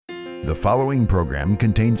The following program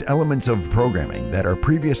contains elements of programming that are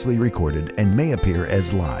previously recorded and may appear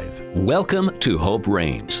as live. Welcome to Hope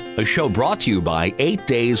Reigns, a show brought to you by 8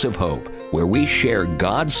 Days of Hope, where we share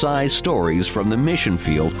God-sized stories from the mission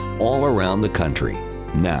field all around the country.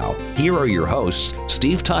 Now, here are your hosts,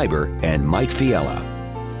 Steve Tiber and Mike Fiella.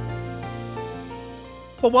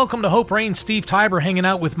 Well, welcome to Hope Reigns. Steve Tiber hanging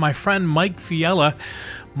out with my friend Mike Fiella.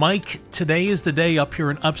 Mike, today is the day up here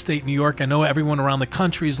in upstate New York. I know everyone around the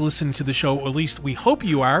country is listening to the show, or at least we hope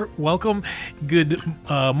you are. Welcome. Good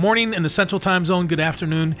morning in the Central Time Zone. Good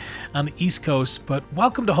afternoon on the East Coast. But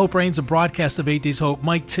welcome to Hope Reigns, a broadcast of 8 Days Hope.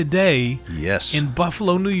 Mike, today in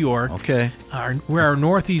Buffalo, New York, where our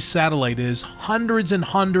Northeast satellite is, hundreds and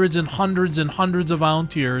hundreds and hundreds and hundreds of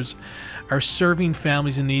volunteers are serving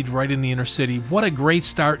families in need right in the inner city. What a great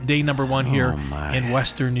start, day number one here in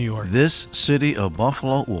Western New York. This city of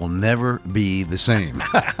Buffalo will never be the same.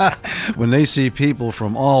 When they see people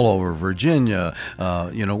from all over Virginia,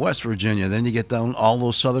 West Virginia, then you get down all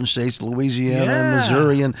those southern states, Louisiana and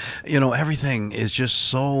Missouri, and, everything is just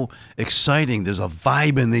so exciting. There's a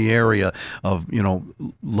vibe in the area of,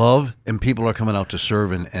 love, and people are coming out to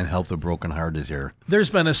serve and help the brokenhearted here. There's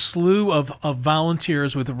been a slew of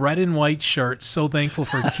volunteers with red and white shirts. So thankful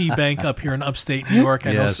for Key Bank up here in upstate New York.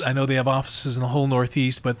 I know they have offices in the whole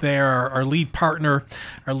Northeast, but they are our lead partner,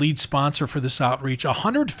 our lead sponsor for this outreach.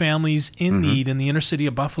 100 families in need in the inner city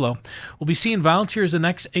of Buffalo. We'll be seeing volunteers the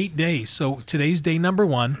next 8 days. So today's day number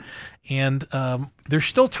one. And there's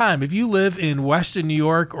still time. If you live in Western New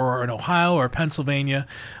York or in Ohio or Pennsylvania,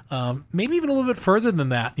 maybe even a little bit further than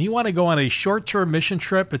that, you want to go on a short-term mission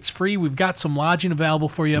trip, it's free. We've got some lodging available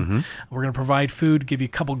for you. We're going to provide food, give you a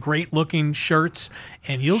couple great-looking shirts,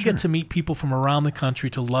 and you'll get to meet people from around the country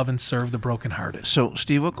to love and serve the brokenhearted. So,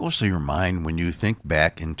 Steve, what goes through your mind when you think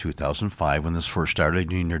back in 2005 when this first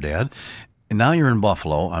started, you and your dad, and now you're in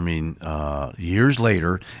Buffalo, years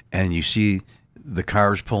later, and you see the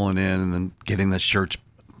cars pulling in and then getting the shirts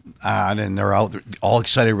on and they're out all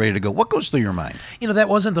excited, ready to go. What goes through your mind? That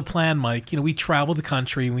wasn't the plan, Mike. We travel the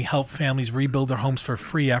country and we help families rebuild their homes for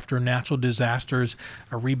free after natural disasters.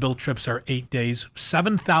 Our rebuild trips are 8 days.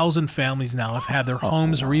 7,000 families now have had their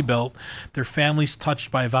homes rebuilt, their families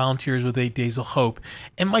touched by volunteers with 8 Days of Hope.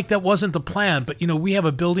 And Mike, that wasn't the plan, but we have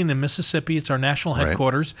a building in Mississippi. It's our national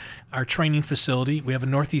headquarters, our training facility. We have a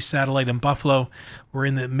Northeast satellite in Buffalo. We're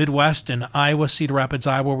in the Midwest in Iowa, Cedar Rapids,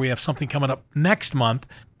 Iowa. We have something coming up next month,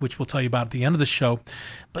 which we'll tell you about at the end of the show.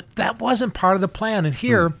 But that wasn't part of the plan. And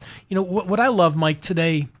here, what I love, Mike,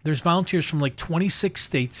 today, there's volunteers from like 26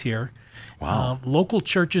 states here. Wow. Local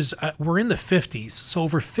churches, we're in the 50s. So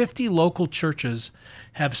over 50 local churches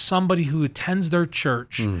have somebody who attends their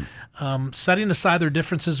church, setting aside their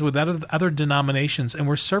differences with other denominations, and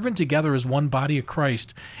we're serving together as one body of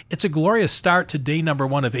Christ. It's a glorious start to day number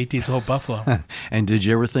one of 8 Days of Hope Buffalo. And did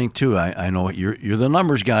you ever think, too, I know you're the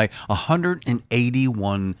numbers guy,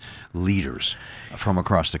 181 leaders from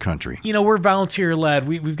across the country. We're volunteer-led.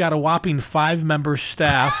 We've got a whopping 5-member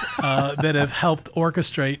staff that have helped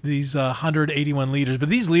orchestrate these 181 leaders. But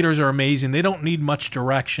these leaders are amazing. They don't need much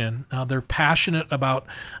direction. They're passionate about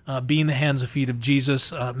being the hands and feet of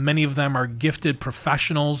Jesus. Many of them are gifted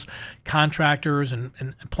professionals, contractors and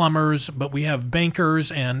plumbers, but we have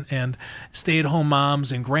bankers and stay-at-home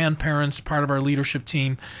moms and grandparents, part of our leadership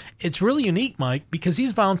team. It's really unique, Mike, because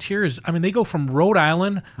these volunteers, they go from Rhode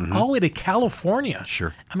Island all the way to California.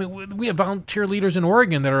 Sure. We have volunteer leaders in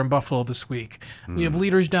Oregon that are in Buffalo this week. We have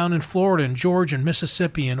leaders down in Florida and Georgia and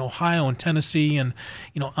Mississippi and Ohio and Tennessee and,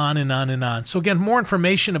 on and on and on. So again, more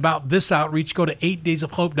information about this outreach, go to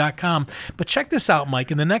 8daysofhope.com. But check this out,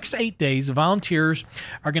 Mike. In the next 8 days, volunteers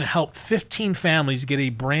are going to help 15 families get a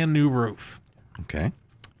brand new roof. Okay.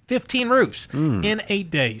 15 roofs in 8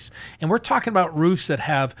 days. And we're talking about roofs that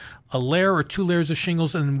have a layer or 2 layers of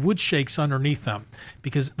shingles and wood shakes underneath them.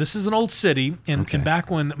 Because this is an old city, and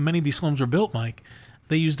back when many of these homes were built, Mike,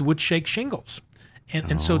 they used wood shake shingles.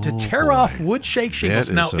 And so to tear off wood shake shingles.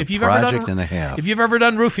 That now, is a project and a half. If you've ever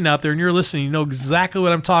done roofing out there and you're listening, you know exactly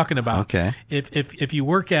what I'm talking about. Okay. If you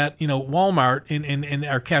work at Walmart and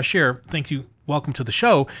our cashier thinks you welcome to the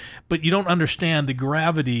show, but you don't understand the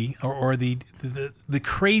gravity or the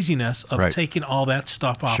craziness of taking all that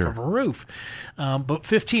stuff off of a roof. But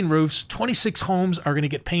 15 roofs, 26 homes are going to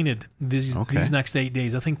get painted these next 8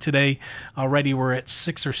 days. I think today already we're at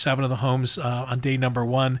 6 or 7 of the homes on day number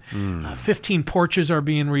one. 15 porches are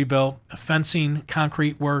being rebuilt, fencing,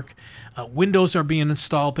 concrete work. Windows are being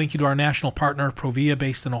installed. Thank you to our national partner, Provia,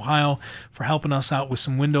 based in Ohio, for helping us out with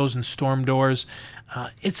some windows and storm doors.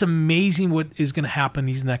 It's amazing what is going to happen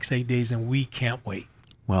these next 8 days, and we can't wait.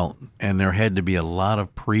 Well, and there had to be a lot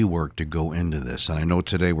of pre-work to go into this. And I know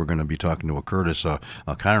today we're going to be talking to a Curtis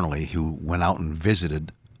Connolly who went out and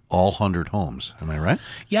visited all 100 homes. Am I right?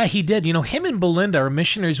 Yeah, he did. You know, him and Belinda are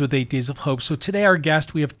missionaries with 8 Days of Hope. So today our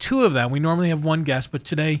guest, we have two of them. We normally have one guest, but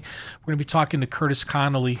today we're going to be talking to Curtis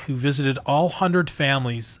Connolly, who visited all 100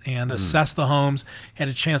 families and assessed the homes, had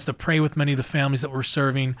a chance to pray with many of the families that we're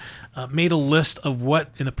serving, made a list of what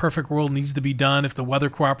in the perfect world needs to be done if the weather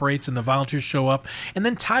cooperates and the volunteers show up. And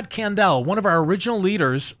then Todd Candell, one of our original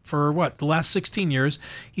leaders for the last 16 years.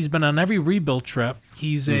 He's been on every rebuild trip.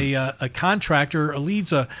 He's a contractor,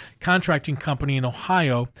 leads a contracting company in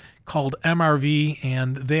Ohio called MRV,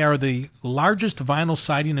 and they are the largest vinyl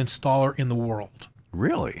siding installer in the world.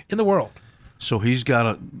 Really? In the world. So he's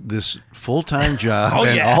got this full-time job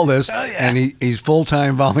all this, and he's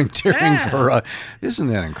full-time volunteering for. Isn't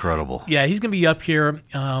that incredible? Yeah, he's going to be up here.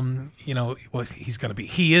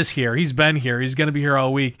 He is here. He's been here. He's going to be here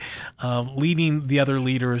all week, leading the other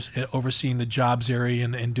leaders, overseeing the jobs area,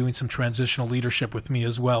 and doing some transitional leadership with me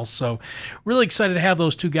as well. So, really excited to have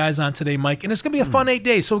those two guys on today, Mike. And it's going to be a fun 8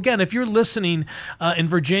 days. So again, if you're listening in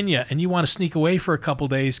Virginia and you want to sneak away for a couple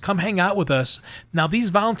days, come hang out with us. Now,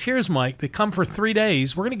 these volunteers, Mike, they come for 3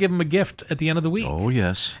 days. We're going to give them a gift at the end of the week. Oh,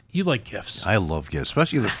 yes. You like gifts. I love gifts,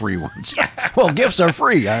 especially the free ones. Well, gifts are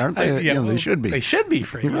free, aren't they? They should be. They should be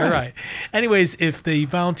free. You're right. Anyways, if the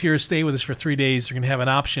volunteers stay with us for 3 days, they're going to have an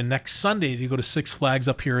option next Sunday to go to Six Flags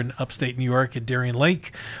up here in upstate New York at Darien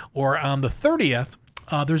Lake, or on the 30th,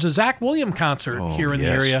 there's a Zach Williams concert here in the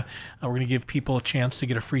area. We're going to give people a chance to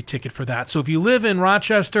get a free ticket for that. So if you live in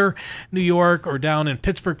Rochester, New York, or down in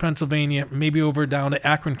Pittsburgh, Pennsylvania, maybe over down to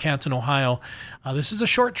Akron, Canton, Ohio, this is a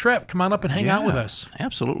short trip. Come on up and hang out with us.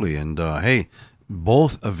 Absolutely. And hey,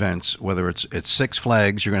 both events, whether it's at Six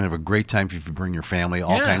Flags, you're going to have a great time if you bring your family,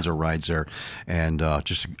 all kinds of rides there, and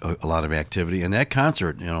just a lot of activity. And that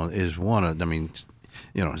concert, is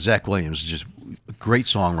Zach Williams is just a great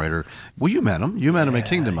songwriter. Well, you met him. You met him at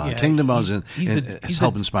Kingdom Bound. Kingdom Bound is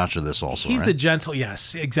helping sponsor this also, He's right? the gentle,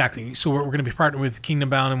 yes, exactly. So we're going to be partnering with Kingdom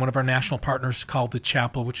Bound and one of our national partners called The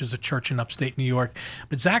Chapel, which is a church in upstate New York.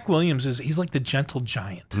 But Zach Williams, he's like the gentle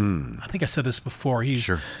giant. I think I said this before. He's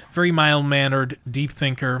very mild-mannered, deep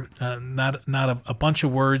thinker, not a bunch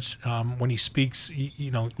of words when he speaks.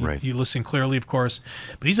 You listen clearly, of course,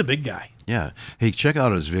 but he's a big guy. Yeah. Hey, check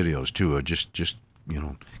out his videos, too. Just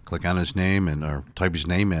click on his name or type his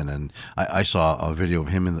name in, and I saw a video of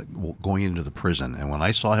him going into the prison. And when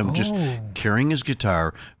I saw him just carrying his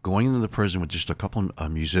guitar, going into the prison with just a couple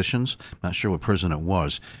of musicians, not sure what prison it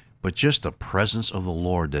was, but just the presence of the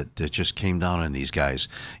Lord that just came down on these guys,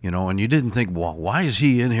 and you didn't think, well, why is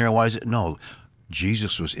he in here? Why is it? No,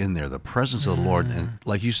 Jesus was in there, the presence of the Lord. And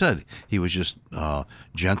like you said, he was just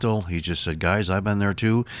gentle. He just said, guys, I've been there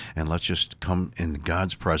too, and let's just come in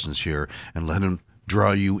God's presence here and let him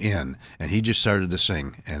draw you in. And he just started to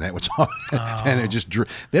sing, and that was all. And it just drew.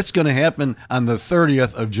 That's going to happen on the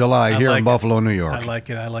 30th of July here in Buffalo, New York. I like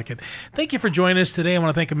it. Thank you for joining us today. I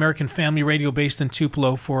want to thank American Family Radio based in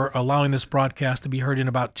Tupelo for allowing this broadcast to be heard in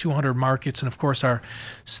about 200 markets, and of course our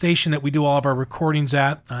station that we do all of our recordings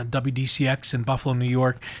at, WDCX in Buffalo, New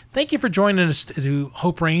York. Thank you for joining us to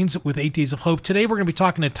Hope Reigns with 8 Days of Hope. Today we're going to be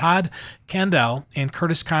talking to Todd Candell and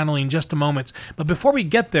Curtis Connolly in just a moment. But before we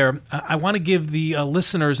get there, I want to give the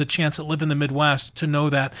listeners a chance that live in the Midwest to know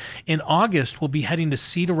that in August we'll be heading to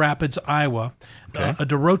Cedar Rapids, Iowa. A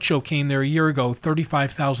derecho came there a year ago.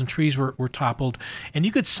 35,000 trees were toppled. And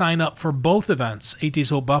you could sign up for both events, 8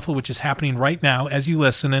 Days Hope Buffalo, which is happening right now as you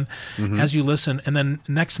listen. And then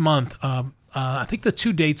next month, I think the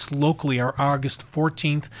two dates locally are August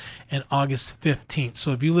 14th and August 15th.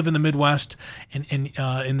 So if you live in the Midwest and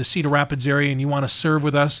in the Cedar Rapids area and you want to serve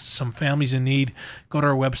with us, some families in need, go to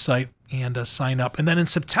our website and sign up. And then in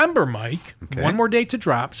September, Mike, one more date to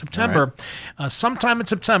drop. September, sometime in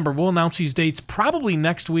September, we'll announce these dates. Probably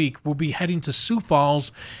next week, we'll be heading to Sioux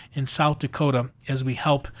Falls in South Dakota as we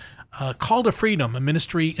help Call to Freedom, a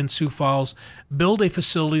ministry in Sioux Falls, build a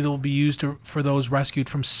facility that will be used for those rescued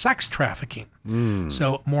from sex trafficking.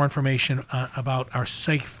 So more information about our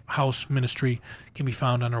Safe House ministry can be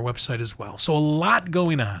found on our website as well. So a lot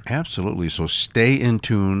going on. Absolutely. So stay in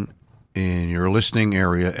tune in your listening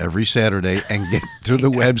area every Saturday and get to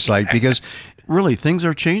the website, because really things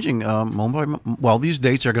are changing. Well, these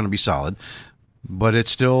dates are going to be solid, but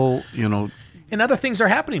it's still, And other things are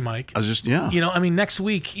happening, Mike. Next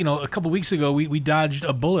week, a couple of weeks ago, we dodged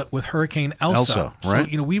a bullet with Hurricane Elsa. Right?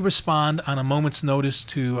 So, we respond on a moment's notice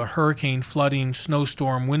to a hurricane, flooding,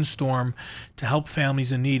 snowstorm, windstorm to help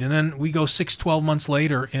families in need. And then we go 6-12 months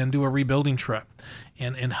later and do a rebuilding trip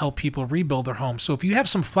and help people rebuild their homes. So if you have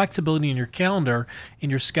some flexibility in your calendar, in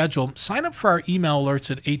your schedule, sign up for our email alerts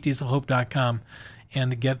at 8daysofhope.com.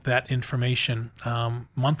 and get that information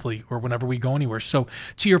monthly or whenever we go anywhere. So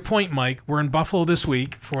to your point, Mike, we're in Buffalo this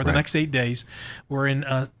week for the next 8 days. We're in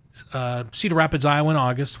Cedar Rapids, Iowa in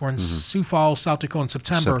August. We're in Sioux Falls, South Dakota in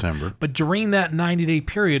September. But during that 90-day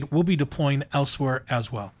period, we'll be deploying elsewhere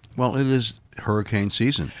as well. Well, it is hurricane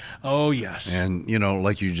season. Oh, yes. And,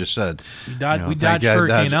 like you just said, we dodged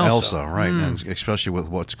Hurricane Elsa. Right, and especially with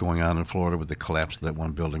what's going on in Florida with the collapse of that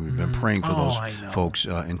one building. We've been praying for those folks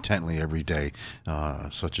intently every day.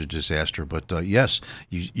 Such a disaster. But, yes,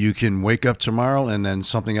 you can wake up tomorrow and then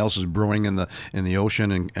something else is brewing in the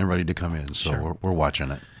ocean and ready to come in. So we're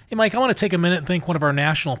watching it. Hey, Mike, I want to take a minute and thank one of our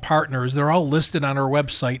national partners. They're all listed on our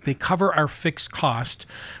website. They cover our fixed cost,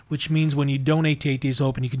 which means when you donate to 8 Days of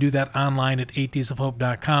Hope, and you can do that online at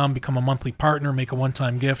 8daysofhope.com, become a monthly partner, make a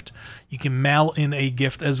one-time gift. You can mail in a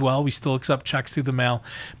gift as well. We still accept checks through the mail.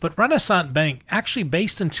 But Renaissance Bank, actually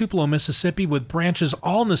based in Tupelo, Mississippi, with branches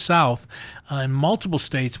all in the South, in multiple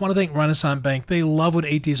states. I want to thank Renaissance Bank. They love what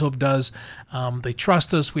 8 Days of Hope does. They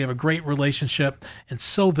trust us. We have a great relationship, and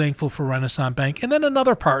so thankful for Renaissance Bank. And then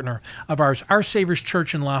another partner of ours, Our Savior's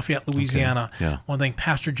Church in Lafayette, Louisiana. Okay. Yeah. I want to thank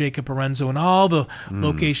Pastor Jacob Lorenzo and all the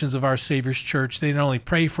locations of Our Savior's Church. They not only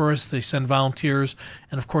pray for us, they send volunteers,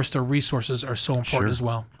 and of course their resources are so important as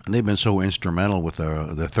well. And they've been so instrumental with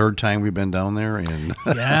the third time we've been down there. And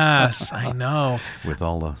yes, I know. With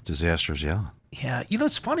all the disasters, Yeah,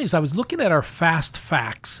 what's funny is I was looking at our Fast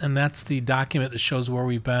Facts, and that's the document that shows where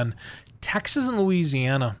we've been. Texas and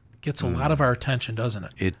Louisiana gets a lot of our attention, doesn't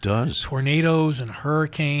it? It does. Tornadoes and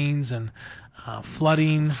hurricanes and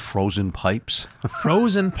flooding. Frozen pipes.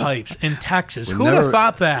 Frozen pipes in Texas. Who would have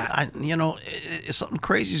thought that? Something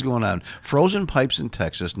crazy is going on. Frozen pipes in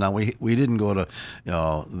Texas. Now, we didn't go to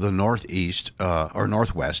the northeast or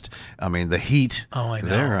northwest. I mean, the heat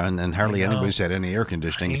there, and hardly anybody's had any air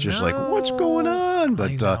conditioning. It's just like, what's going on?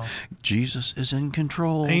 But Jesus is in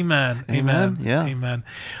control. Amen. Yeah. Amen.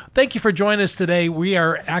 Thank you for joining us today. We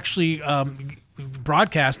are actually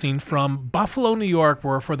broadcasting from Buffalo, New York,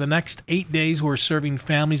 where for the next 8 days we're serving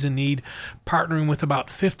families in need, partnering with about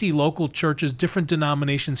 50 local churches, different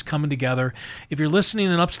denominations coming together. If you're listening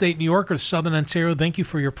in upstate New York or Southern Ontario, thank you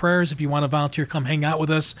for your prayers. If you want to volunteer, come hang out with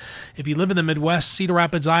us. If you live in the Midwest, Cedar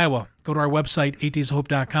Rapids, Iowa, go to our website,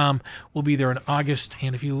 8daysofhope.com. We'll be there in August.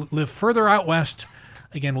 And if you live further out west,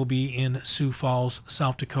 again, we'll be in Sioux Falls,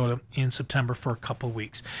 South Dakota in September for a couple of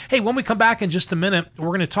weeks. Hey, when we come back in just a minute, we're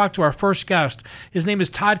going to talk to our first guest. His name is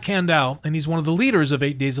Todd Candell, and he's one of the leaders of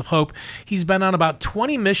 8 Days of Hope. He's been on about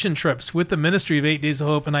 20 mission trips with the ministry of 8 Days of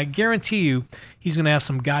Hope, and I guarantee you he's going to have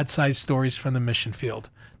some God-sized stories from the mission field.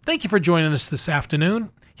 Thank you for joining us this afternoon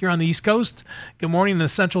here on the East Coast. Good morning in the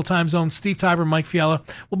Central Time Zone. Steve Tybor, Mike Fiala.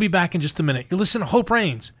 We'll be back in just a minute. You're listening to Hope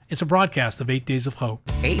Reigns. It's a broadcast of 8 Days of Hope.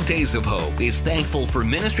 8 Days of Hope is thankful for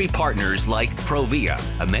ministry partners like Provia,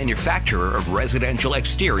 a manufacturer of residential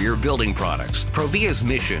exterior building products. Provia's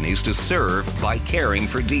mission is to serve by caring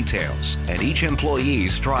for details, and each employee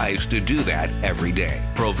strives to do that every day.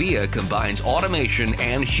 Provia combines automation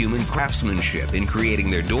and human craftsmanship in creating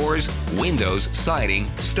their doors, windows, siding,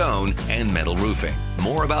 stone, and metal roofing.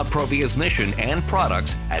 More about Provia's mission and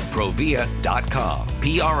products at provia.com.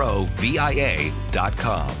 PROVIA.com.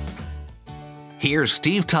 Here's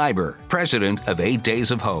Steve Tybor, president of 8 Days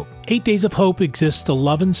of Hope. 8 Days of Hope exists to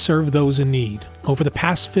love and serve those in need. Over the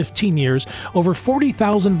past 15 years, over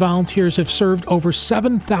 40,000 volunteers have served over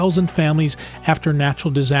 7,000 families after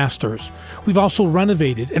natural disasters. We've also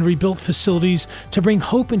renovated and rebuilt facilities to bring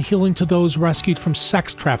hope and healing to those rescued from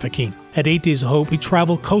sex trafficking. At 8 Days of Hope, we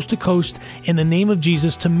travel coast to coast in the name of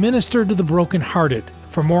Jesus to minister to the brokenhearted.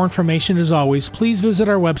 For more information, as always, please visit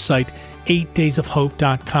our website,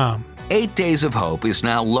 8daysofhope.com. 8 Days of Hope is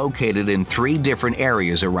now located in 3 different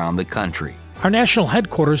areas around the country. Our national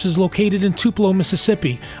headquarters is located in Tupelo,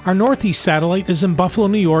 Mississippi. Our Northeast satellite is in Buffalo,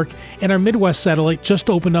 New York, and our Midwest satellite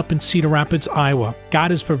just opened up in Cedar Rapids, Iowa.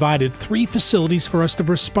 God has provided 3 facilities for us to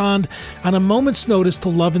respond on a moment's notice to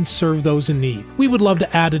love and serve those in need. We would love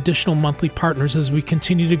to add additional monthly partners as we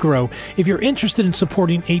continue to grow. If you're interested in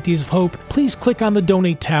supporting 8 Days of Hope, please click on the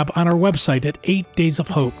Donate tab on our website at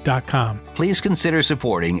 8daysofhope.com. Please consider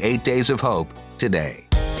supporting 8 Days of Hope today.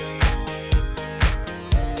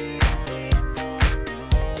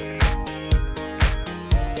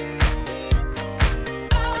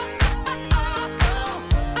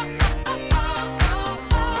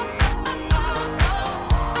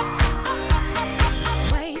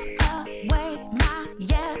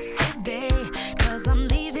 'cause I'm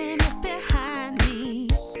leaving it behind me.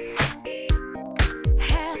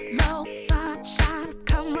 Hello, sunshine,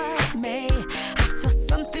 come with me. I feel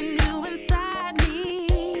something new inside me.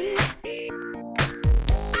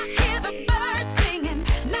 I hear the birds singing,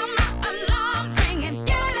 now my alarm's ringing.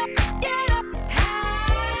 Get up,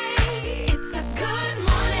 hey. It's a good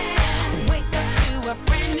morning. Wake up to a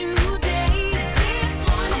brand new day. This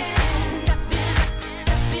morning,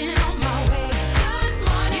 stepping on my way. Good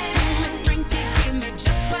morning. You give me strength, you give me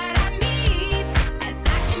just what I need. And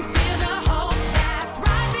I can feel the hope that's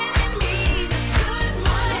rising in me. Good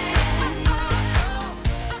morning.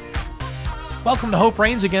 Welcome to Hope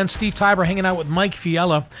Reigns again. Steve Tybor hanging out with Mike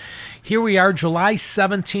Fiella. Here we are, July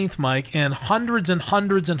 17th, Mike, and hundreds and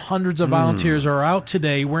hundreds and hundreds of volunteers are out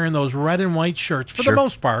today wearing those red and white shirts for the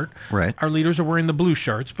most part. Right. Our leaders are wearing the blue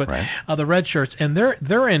shirts, but Right. The red shirts. And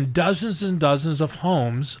they're in dozens and dozens of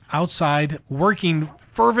homes outside working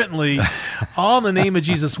fervently, all in the name of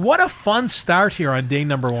Jesus. What a fun start here on day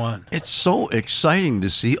number one. It's so exciting to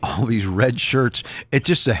see all these red shirts. It's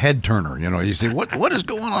just a head turner. You say, what is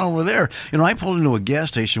going on over there? I pulled into a gas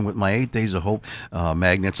station with my 8 Days of Hope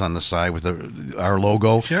magnets on the side with our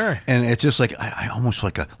logo. Sure. And it's just like, I almost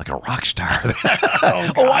like a rock star.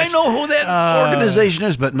 I know who that organization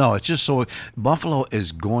is. But no, it's just so, Buffalo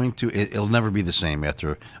is going to, it'll never be the same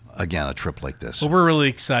after, again, a trip like this. Well, we're really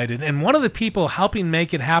excited. And one of the people helping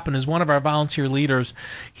make it happen is one of our volunteer leaders.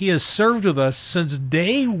 He has served with us since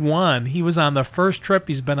day one. He was on the first trip.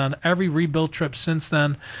 He's been on every rebuild trip since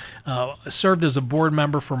then. Served as a board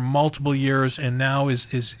member for multiple years, and now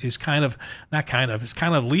is kind of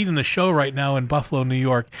leading the show right now in Buffalo, New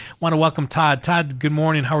York. Want to welcome Todd. Todd, good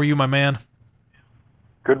morning. How are you, my man?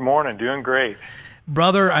 Good morning. Doing great.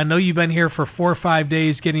 Brother, I know you've been here for 4 or 5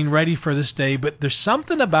 days getting ready for this day, but there's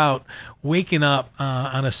something about waking up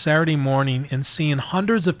on a Saturday morning and seeing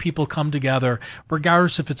hundreds of people come together,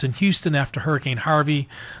 regardless if it's in Houston after Hurricane Harvey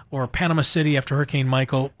or Panama City after Hurricane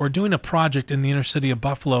Michael, or doing a project in the inner city of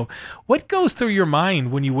Buffalo. What goes through your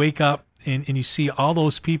mind when you wake up and you see all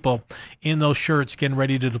those people in those shirts getting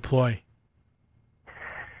ready to deploy?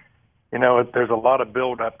 There's a lot of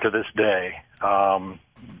build up to this day.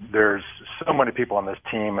 There's so many people on this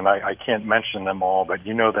team, and I can't mention them all, but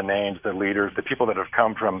the names, the leaders, the people that have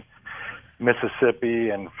come from Mississippi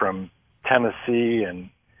and from Tennessee and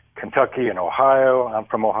Kentucky and Ohio. I'm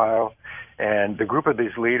from Ohio. And the group of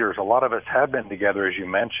these leaders, a lot of us have been together, as you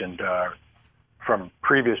mentioned, from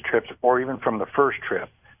previous trips or even from the first trip.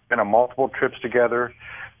 Been on multiple trips together,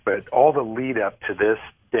 but all the lead up to this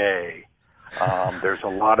day, there's a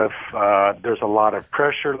lot of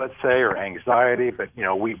pressure, let's say, or anxiety, but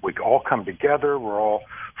we all come together. We're all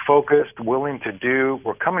focused, willing to do.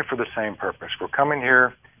 We're coming for the same purpose. We're coming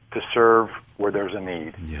here to serve where there's a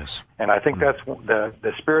need. Yes. And I think that's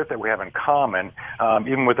the spirit that we have in common,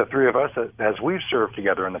 even with the three of us, as we've served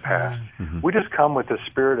together in the past. Mm-hmm. We just come with the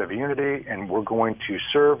spirit of unity, and we're going to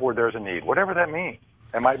serve where there's a need, whatever that means.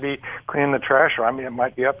 It might be cleaning the trash, or it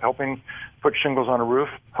might be up helping put shingles on a roof.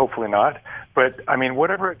 Hopefully not. But,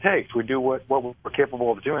 whatever it takes, we do what we're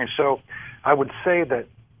capable of doing. So I would say that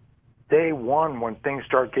day one, when things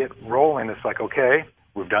start get rolling, it's like, okay,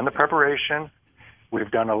 we've done the preparation.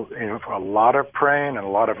 We've done a lot of praying and a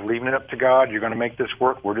lot of leaving it up to God. You're going to make this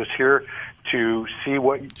work. We're just here to see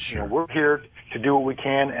what, Sure. We're here to do what we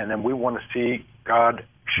can, and then we want to see God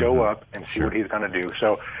show up and see what he's going to do.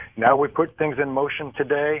 So now we put things in motion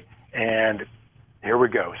today, and here we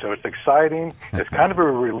go. So it's exciting. It's kind of a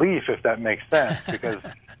relief, if that makes sense, because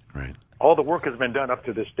Right. all the work has been done up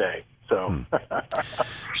to this day. So,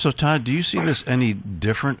 So, Todd, do you see this any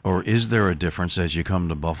different, or is there a difference as you come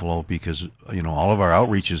to Buffalo? Because, all of our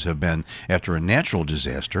outreaches have been after a natural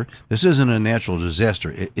disaster. This isn't a natural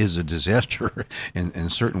disaster. It is a disaster in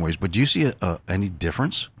certain ways. But do you see any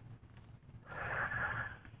difference?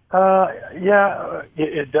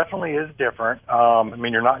 It definitely is different.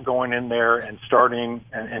 You're not going in there and starting,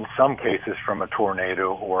 in some cases, from a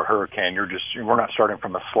tornado or a hurricane. We're not starting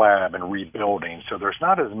from a slab and rebuilding. So there's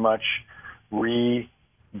not as much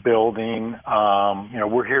rebuilding.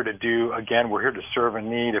 We're here to serve a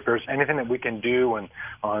need. If there's anything that we can do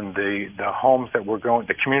on the homes that we're going,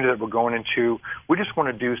 the community that we're going into, we just want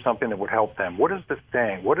to do something that would help them. What is the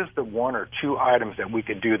thing? What is the one or two items that we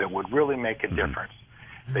could do that would really make a difference?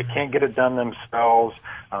 They can't get it done themselves.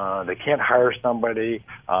 They can't hire somebody.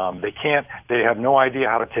 They have no idea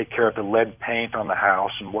how to take care of the lead paint on the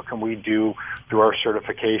house, and what can we do through our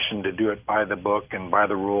certification to do it by the book and by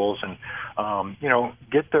the rules, and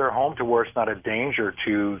get their home to where it's not a danger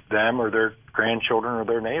to them or their grandchildren or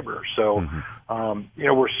their neighbors. So,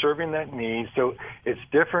 we're serving that need. So it's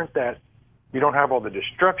different that you don't have all the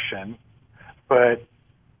destruction, But,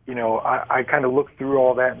 you know, I kind of look through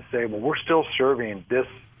all that and say, well, we're still serving this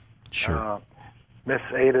Miss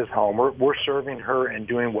Ada's home. We're serving her and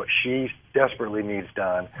doing what she desperately needs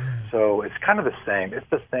done. So it's kind of the same. It's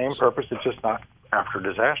the same purpose. It's just not after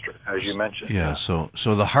disaster, as you mentioned. Yeah, so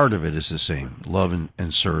the heart of it is the same. Love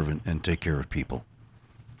and serve and take care of people.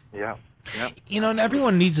 Yeah. Yep. You know, and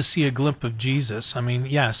everyone needs to see a glimpse of Jesus. I mean,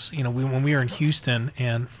 yes, you know, when we were in Houston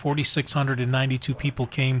and 4,692 people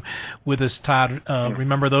came with us, Todd,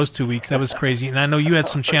 remember those 2 weeks? That was crazy. And I know you had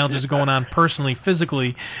some challenges going on personally,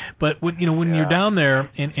 physically, but when you're down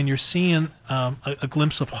there and you're seeing a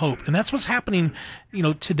glimpse of hope, and that's what's happening, you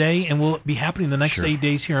know, today, and will be happening the next 8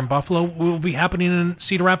 days here in Buffalo. Will be happening in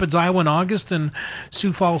Cedar Rapids, Iowa in August, and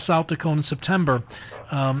Sioux Falls, South Dakota in September.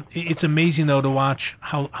 It's amazing, though, to watch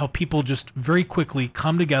how people just very quickly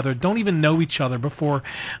come together, don't even know each other before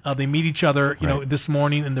they meet each other, you know, this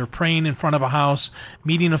morning, and they're praying in front of a house,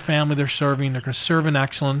 meeting a family they're serving. They're going to serve in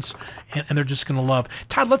excellence, and they're just going to love.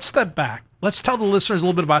 Todd, let's step back. Let's tell the listeners a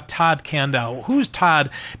little bit about Todd Kandau. Who's Todd?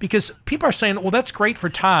 Because people are saying, well, that's great for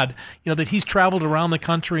Todd, you know, that he's traveled around the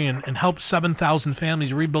country and helped 7,000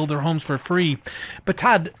 families rebuild their homes for free. But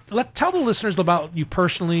Todd, tell the listeners about you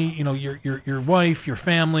personally, you know, your wife, your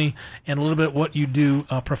family, and a little bit what you do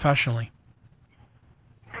professionally.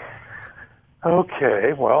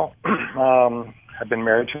 Okay, well, I've been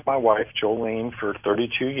married to my wife, Jolene, for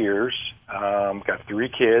 32 years. Got 3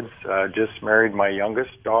 kids. Just married my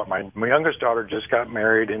youngest daughter. My youngest daughter just got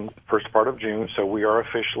married in the first part of June, so we are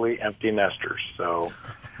officially empty nesters. So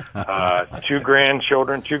 2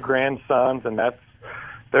 grandchildren, 2 grandsons, and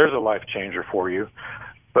there's a life changer for you.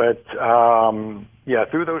 But,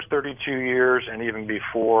 through those 32 years and even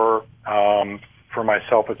before, for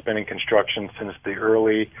myself, it's been in construction since the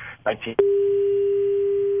early 19...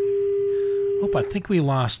 Oh, I think we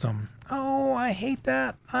lost him. Oh, I hate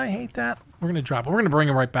that. We're going to drop it. We're going to bring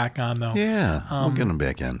him right back on, though. Yeah, we'll get him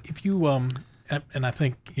back in. If you, and I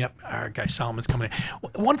think, our guy Solomon's coming in.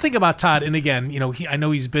 One thing about Todd, and again, you know, I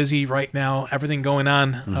know he's busy right now, everything going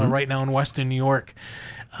on right now in Western New York.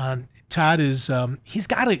 Todd is, he's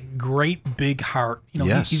got a great big heart. You know,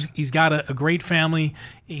 yes. he's got a great family.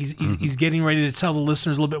 He's getting ready to tell the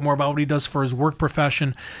listeners a little bit more about what he does for his work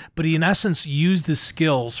profession. But he, in essence, used his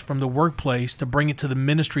skills from the workplace to bring it to the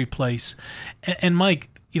ministry place. And Mike,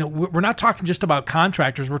 you know, we're not talking just about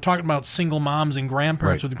contractors. We're talking about single moms and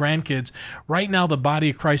grandparents with grandkids. Right now, the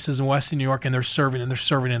body of Christ is in Western New York, and they're serving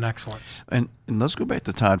in excellence. And let's go back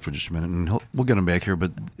to Todd for just a minute, and we'll get him back here.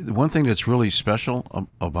 But the one thing that's really special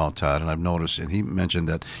about Todd, and I've noticed, and he mentioned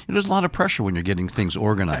that there's a lot of pressure when you're getting things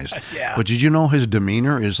organized. Yeah. But did you know his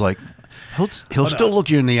demeanor is like, he'll still look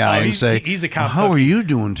you in the eye and say, he's a calm how cookie. are you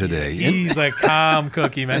doing today? He's a calm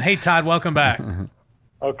cookie, man. Hey, Todd, welcome back.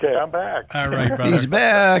 Okay, I'm back. All right, brother. He's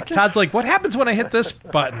back. Todd's like, what happens when I hit this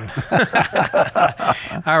button?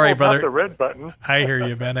 All right, brother. Not the red button. I hear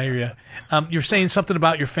you, man. I hear you. You're saying something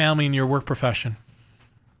about your family and your work profession.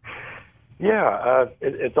 Yeah,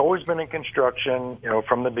 it's always been in construction. You know,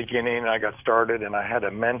 from the beginning, I got started, and I had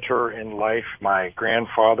a mentor in life, my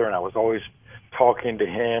grandfather, and I was always talking to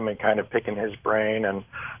him and kind of picking his brain, and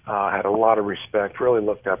I had a lot of respect, really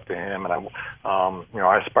looked up to him, and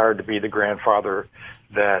I aspired to be the grandfather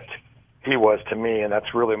that he was to me, and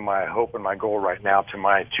that's really my hope and my goal right now to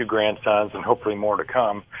my 2 grandsons and hopefully more to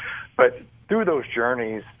come. But through those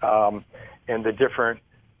journeys and the different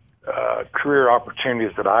career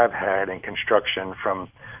opportunities that I've had in construction from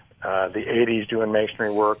the 80s doing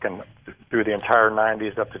masonry work and through the entire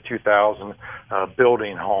 90s up to 2000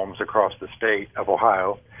 building homes across the state of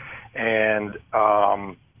Ohio. And,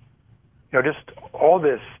 just all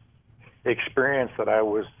this experience that I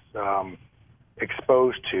was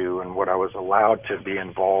exposed to and what I was allowed to be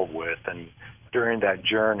involved with. And during that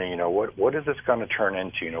journey, you know, what is this going to turn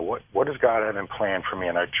into? You know, what does God have in plan for me?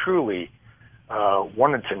 And I truly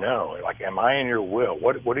wanted to know, like, am I in your will?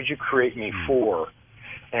 What did you create me for?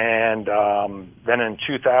 And then in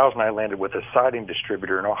 2000, I landed with a siding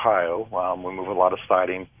distributor in Ohio. We move a lot of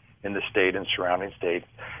siding in the state and surrounding states.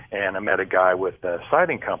 And I met a guy with a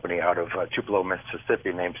siding company out of Tupelo,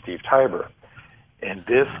 Mississippi named Steve Tiber. And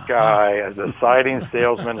this guy, as a siding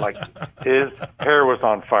salesman, like, his hair was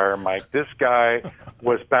on fire, Mike. This guy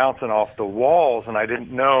was bouncing off the walls, and I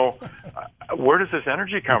didn't know, where does this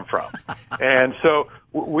energy come from? And so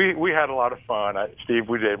we had a lot of fun. Steve,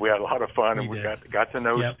 we did. We had a lot of fun, and we got to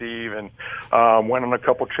know Steve, and went on a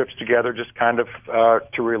couple trips together just kind of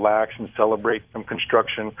to relax and celebrate some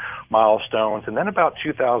construction milestones. And then about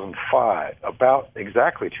 2005,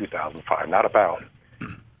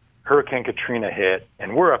 Hurricane Katrina hit,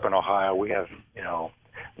 and we're up in Ohio. We have,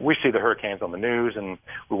 we see the hurricanes on the news and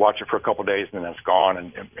we watch it for a couple of days and then it's gone.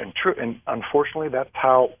 And unfortunately, that's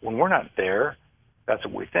how, when we're not there, that's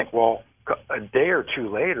what we think. Well, a day or two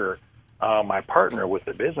later, my partner with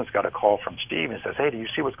the business got a call from Steve and says, "Hey, do you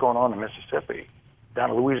see what's going on in Mississippi,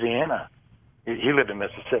 down in Louisiana?" He lived in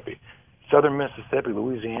Mississippi, southern Mississippi,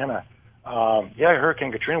 Louisiana. Yeah,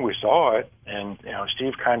 Hurricane Katrina, we saw it. And,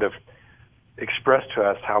 Steve kind of expressed to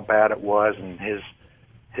us how bad it was, and his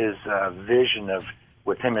vision of,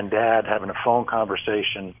 with him and Dad having a phone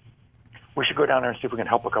conversation, we should go down there and see if we can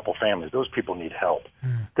help a couple families. Those people need help.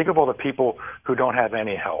 Think of all the people who don't have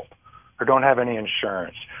any help, or don't have any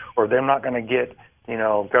insurance, or they're not going to get,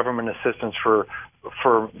 government assistance for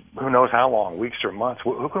who knows how long, weeks or months.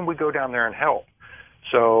 Who can we go down there and help?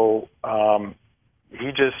 So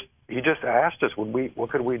he just asked us, what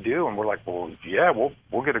could we do? And we're like, well, yeah,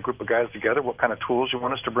 we'll get a group of guys together. What kind of tools you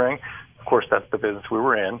want us to bring? Of course, that's the business we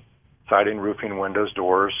were in: siding, roofing, windows,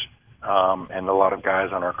 doors, and a lot of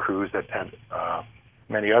guys on our crews that had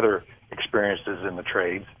many other experiences in the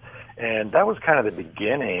trades. And that was kind of the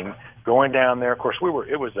beginning. Going down there, of course,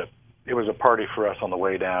 it was a party for us on the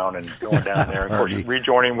way down, and going down there, and of course,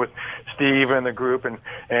 rejoining with Steve and the group,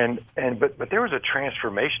 but there was a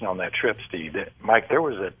transformation on that trip, Steve. Mike, there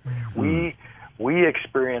was we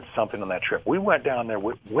experienced something on that trip. We went down there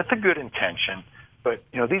with a good intention, but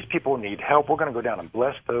these people need help. We're going to go down and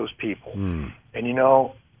bless those people, and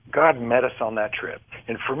God met us on that trip.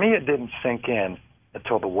 And for me, it didn't sink in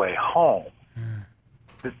until the way home.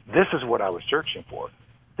 This is what I was searching for.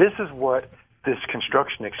 This is what this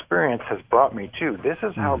construction experience has brought me to. This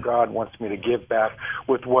is how God wants me to give back,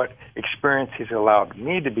 with what experience He's allowed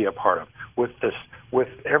me to be a part of, with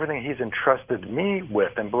everything He's entrusted me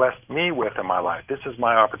with and blessed me with in my life. This is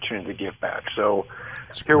my opportunity to give back. So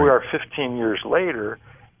here we are 15 years later,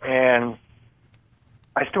 and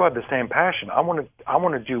I still have the same passion. I want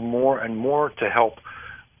to do more and more to help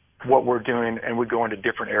what we're doing, and we go into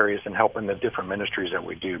different areas and help in the different ministries that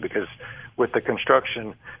we do, because with the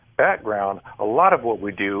construction background, a lot of what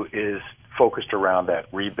we do is focused around that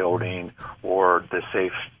rebuilding, or the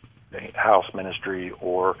safe house ministry,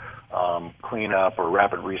 or cleanup, or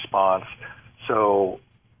rapid response. So,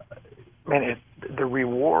 man, the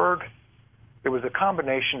reward, it was a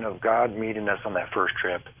combination of God meeting us on that first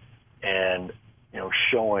trip and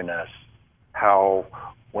showing us how,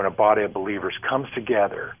 when a body of believers comes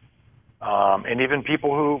together, and even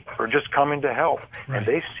people who are just coming to help, and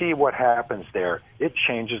they see what happens there, it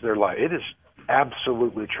changes their life. It is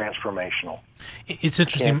absolutely transformational. It's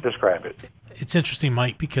interesting. I can't describe it. It's interesting,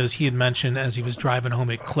 Mike, because he had mentioned as he was driving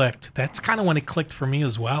home, it clicked. That's kind of when it clicked for me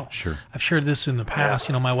as well. Sure. I've shared this in the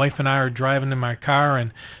past. My wife and I are driving in my car,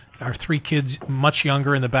 and our 3 kids, much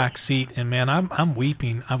younger, in the back seat, and man, I'm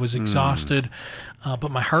weeping. I was exhausted,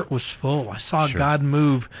 but my heart was full. I saw God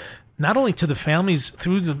move, not only to the families,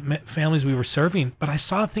 through the families we were serving, but I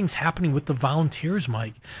saw things happening with the volunteers,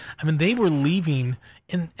 Mike. I mean, they were leaving,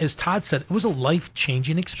 and as Todd said, it was a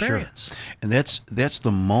life-changing experience. Sure. And that's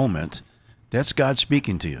the moment. That's God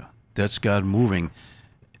speaking to you. That's God moving.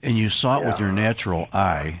 And you saw it with your natural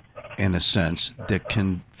eye, in a sense, that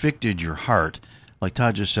convicted your heart. Like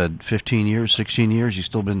Todd just said, 15 years, 16 years, you've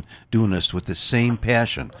still been doing this with the same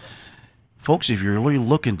passion. Folks, if you're really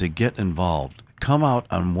looking to get involved, come out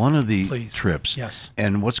on one of the trips. Yes.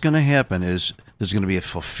 And what's going to happen is there's going to be a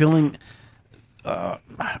fulfilling,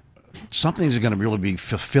 something's going to really be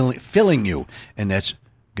filling you. And that's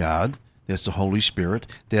God. That's the Holy Spirit.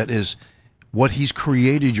 That is what He's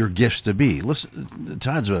created your gifts to be. Listen,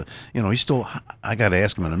 Todd's he's still, I got to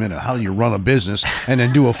ask him in a minute, how do you run a business and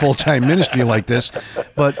then do a full-time ministry like this?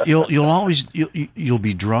 But you'll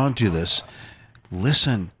be drawn to this.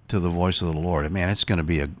 Listen to the voice of the Lord. Man, it's going to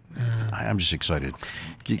be I'm just excited.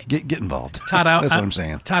 Get involved. Todd, that's what I'm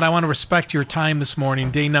saying. Todd, I want to respect your time this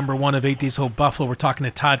morning. Day number 1 of 8 Days of Hope Buffalo. We're talking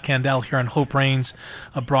to Todd Candell here on Hope Reigns,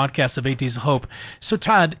 a broadcast of 8 Days of Hope. So,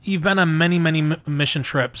 Todd, you've been on many, many mission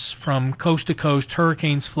trips from coast to coast,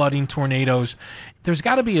 hurricanes, flooding, tornadoes. There's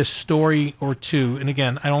got to be a story or two, and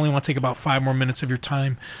again, I only want to take about 5 more minutes of your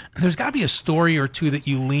time. There's got to be a story or two that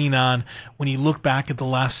you lean on when you look back at the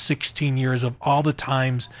last 16 years of all the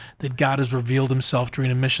times that God has revealed Himself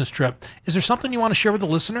during a missions trip. Is there something you want to share with the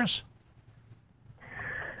listeners?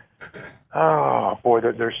 Oh boy,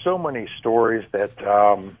 there's so many stories that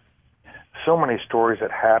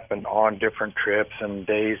happened on different trips and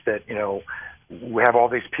days that we have all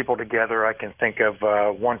these people together. I can think of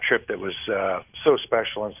one trip that was so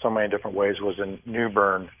special in so many different ways was in New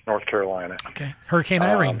Bern, North Carolina. Okay, Hurricane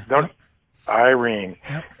Irene. Irene.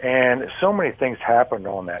 Yep. And so many things happened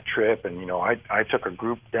on that trip. And, I took a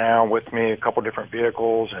group down with me, a couple different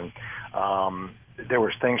vehicles, and there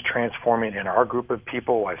was things transforming in our group of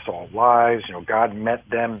people. I saw lives. God met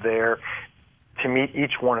them there to meet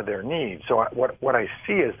each one of their needs. So what I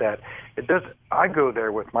see is that I go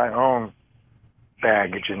there with my own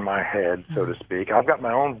baggage in my head, so to speak. I've got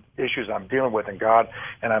my own issues I'm dealing with in God,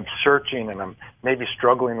 and I'm searching, and I'm maybe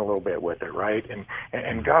struggling a little bit with it, right?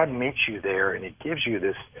 And God meets you there, and He gives you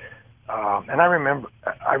this. And I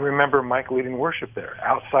remember Mike leading worship there,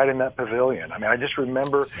 outside in that pavilion. I mean, I just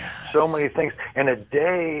remember so many things. And a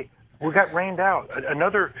day, we got rained out.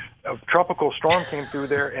 Another tropical storm came through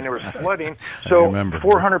there, and there was flooding. So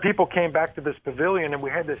 400 people came back to this pavilion, and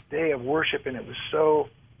we had this day of worship, and it was so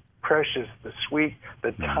precious,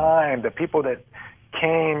 the time, the people that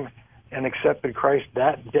came and accepted Christ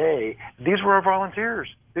that day. These were our volunteers.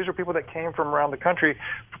 These were people that came from around the country,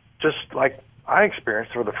 just like I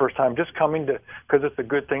experienced for the first time, just coming because it's a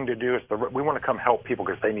good thing to do. We want to come help people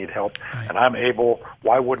because they need help, and I'm able.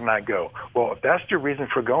 Why wouldn't I go? Well, if that's your reason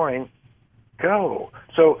for going, go.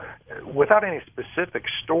 So without any specific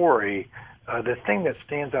story, the thing that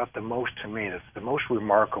stands out the most to me, that's the most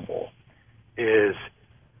remarkable, is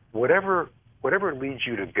whatever leads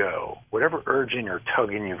you to go, whatever urging or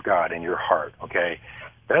tugging you've got in your heart, okay,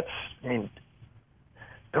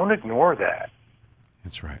 don't ignore that.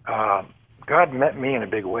 That's right. God met me in a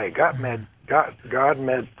big way. God met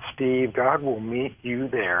Steve. God will meet you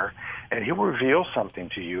there, and He'll reveal something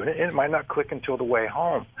to you. And it might not click until the way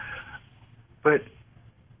home, but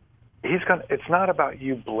it's not about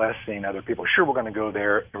you blessing other people. Sure, we're going to go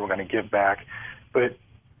there and we're going to give back, but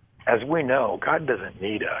as we know, God doesn't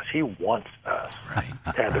need us. He wants us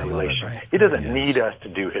to have the relationship. Right. He doesn't need us to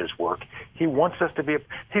do His work. He wants us to be.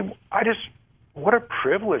 What a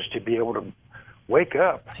privilege to be able to wake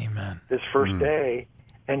up this first day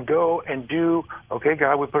and go and do. Okay,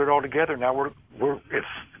 God, we put it all together. Now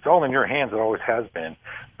it's all in Your hands. It always has been.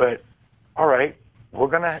 But all right, we're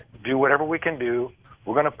going to do whatever we can do.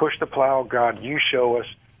 We're going to push the plow. God, You show us.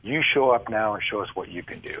 You show up now and show us what You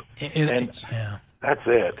can do. That's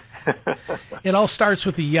it. It all starts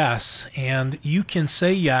with a yes, and you can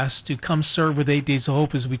say yes to come serve with 8 Days of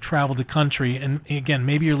Hope as we travel the country. And again,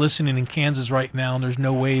 maybe you're listening in Kansas right now, and there's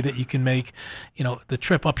no way that you can make, the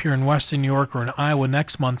trip up here in Western New York or in Iowa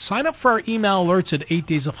next month. Sign up for our email alerts at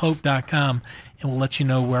 8daysofhope.com, and we'll let you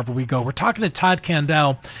know wherever we go. We're talking to Todd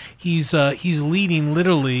Candell. He's leading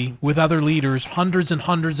literally with other leaders, hundreds and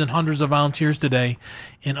hundreds and hundreds of volunteers today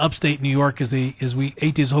in upstate New York as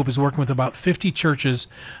 8 Days of Hope is working with about 50 churches,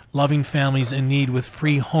 loving families in need with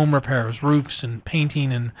free home repairs, roofs and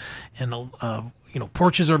painting, and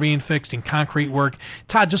porches are being fixed and concrete work.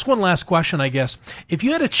 Todd, just one last question, I guess. If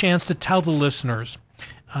you had a chance to tell the listeners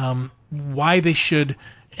why they should,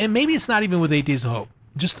 and maybe it's not even with 8 Days of Hope,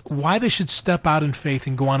 just why they should step out in faith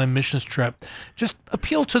and go on a missions trip. Just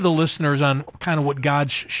appeal to the listeners on kind of what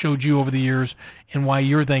God showed you over the years and why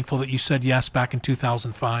you're thankful that you said yes back in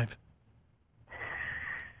 2005.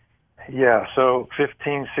 Yeah, so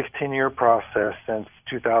 16-year process since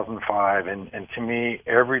 2005. And to me,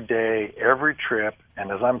 every day, every trip,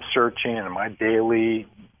 and as I'm searching and my daily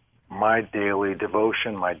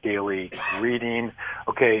devotion, my daily reading,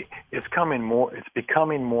 okay, it's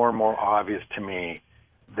becoming more and more obvious to me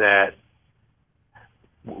that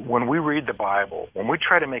when we read the Bible, when we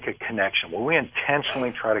try to make a connection, when we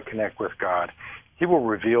intentionally try to connect with God, He will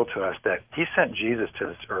reveal to us that He sent Jesus to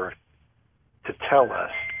this earth to tell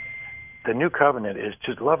us the new covenant is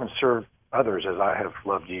to love and serve others as I have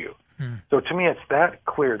loved you. So to me, it's that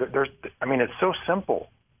clear. It's so simple.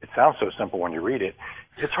 It sounds so simple when you read it.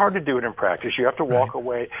 It's hard to do it in practice. You have to walk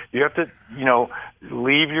away. You have to,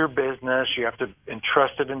 leave your business. You have to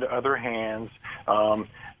entrust it into other hands.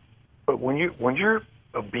 But when you're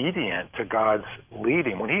obedient to God's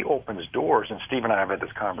leading, when He opens doors, and Steve and I have had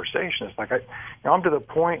this conversation, it's like I'm to the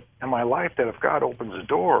point in my life that if God opens a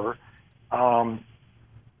door,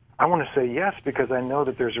 I want to say yes because I know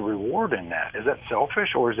that there's a reward in that. Is that selfish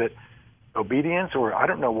or is it obedience, or I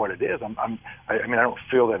don't know what it is. I don't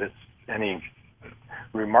feel that it's any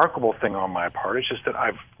remarkable thing on my part. It's just that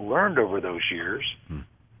I've learned over those years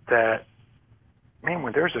that,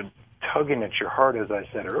 when there's a tugging at your heart, as I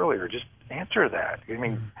said earlier, just answer that.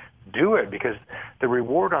 Do it, because the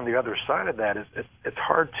reward on the other side of that is it's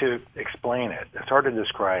hard to explain it. It's hard to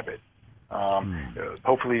describe it.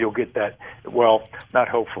 Hopefully you'll get that. Well, not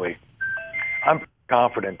hopefully. I'm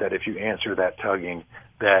confident that if you answer that tugging,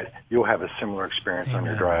 that you'll have a similar experience on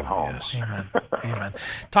your drive home. Yes. Amen. Amen.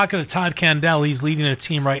 Talking to Todd Candell, he's leading a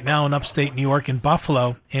team right now in upstate New York in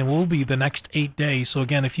Buffalo, and will be the next 8 days. So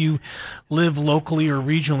again, if you live locally or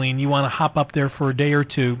regionally and you want to hop up there for a day or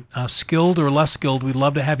two, skilled or less skilled, we'd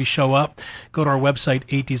love to have you show up. Go to our website,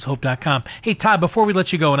 8dayshope.com. Hey, Todd, before we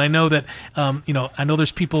let you go, and I know that I know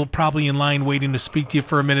there's people probably in line waiting to speak to you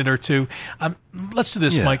for a minute or two. Let's do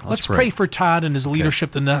this, Yeah, Mike. Let's pray for Todd and his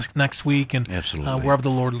leadership the next week, and Absolutely. wherever the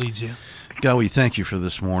Lord leads you. God, we thank you for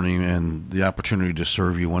this morning and the opportunity to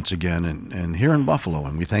serve you once again and here in Buffalo.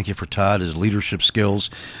 And we thank you for Todd, his leadership skills.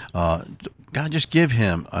 God, just give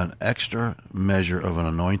him an extra measure of an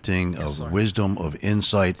anointing, of wisdom, of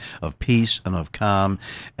insight, of peace, and of calm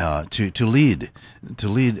to lead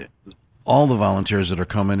all the volunteers that are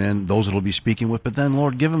coming in, those that will be speaking with, but then,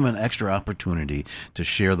 Lord, give them an extra opportunity to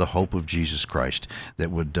share the hope of Jesus Christ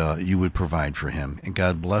that you would provide for him. And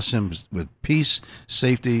God, bless him with peace,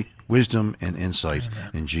 safety, wisdom, and insight.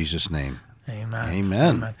 Amen. In Jesus' name. Amen.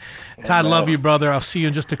 Amen. Todd, love you, brother. I'll see you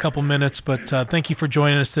in just a couple minutes, but thank you for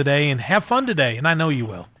joining us today, and have fun today, and I know you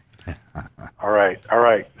will. All right.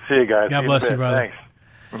 See you guys. God See bless in a you, bit. brother.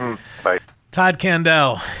 Thanks. Bye. Todd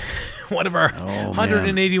Candell, one of our man.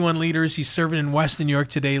 181 leaders. He's serving in Western New York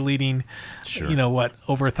today, leading,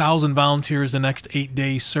 over 1,000 volunteers the next 8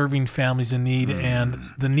 days, serving families in need. And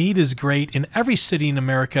the need is great in every city in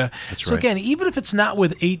America. That's so right. again, even if it's not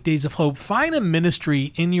with 8 Days of Hope, find a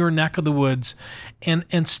ministry in your neck of the woods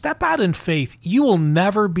and step out in faith. You will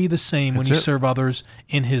never be the same when you serve others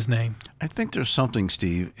in his name. I think there's something,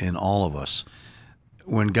 Steve, in all of us.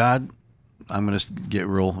 When God, I'm going to get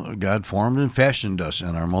real, God formed and fashioned us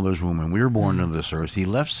in our mother's womb, and we were born into this earth. He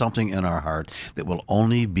left something in our heart that will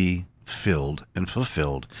only be filled and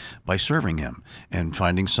fulfilled by serving him and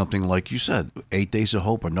finding something, like you said, 8 Days of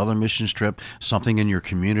Hope, another missions trip, something in your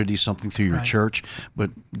community, something through your church.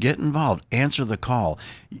 But get involved, answer the call.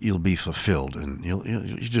 You'll be fulfilled, and you'll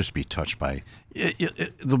just be touched by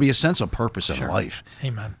there'll be a sense of purpose in life.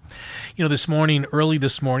 Amen. Early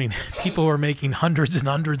this morning, people were making hundreds and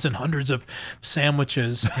hundreds and hundreds of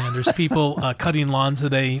sandwiches, and there's people cutting lawns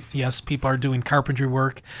today. Yes, people are doing carpentry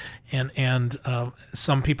work, and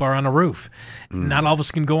some people are on a roof. Not all of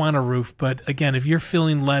us can go on a roof, but again, if you're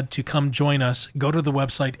feeling led to come join us, go to the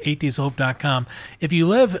website, 8dayshope.com. If you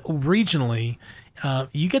live regionally,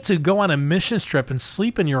 you get to go on a missions trip and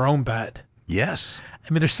sleep in your own bed. Yes.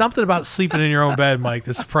 I mean, there's something about sleeping in your own bed, Mike,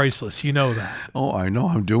 that's priceless. You know that. Oh, I know.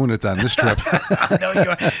 I'm doing it on this trip. I know you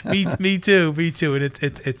are. Me too. And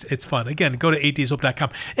it's fun. Again, go to 8dayshope.com.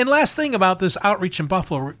 And last thing about this outreach in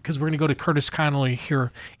Buffalo, because we're going to go to Curtis Connolly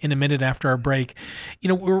here in a minute after our break.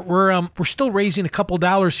 We're still raising a couple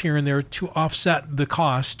dollars here and there to offset the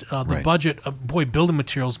cost. The budget of building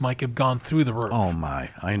materials, Mike, have gone through the roof. Oh my!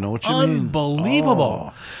 I know what you mean.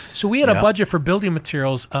 Unbelievable. So we had a budget for building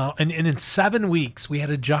materials, and in 7 weeks we had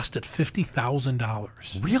adjusted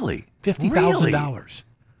 $50,000. Really? $50,000.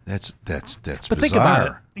 That's But bizarre. think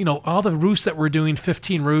about it. All the roofs that we're doing,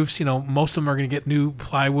 15 roofs, most of them are going to get new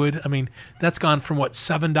plywood. I mean, that's gone from $7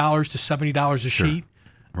 to $70 a sheet.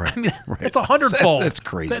 Right. I mean, it's 100-fold. That's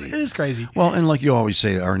crazy. That is crazy. Well, and like you always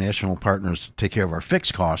say, our national partners take care of our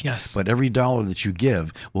fixed costs. Yes. But every dollar that you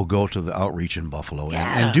give will go to the outreach in Buffalo.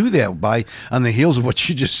 And do that on the heels of what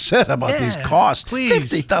you just said about these costs. Please.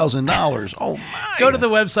 $50,000. Oh, my. Go to the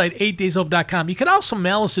website, 8dayshope.com. You can also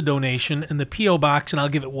mail us a donation in the P.O. Box, and I'll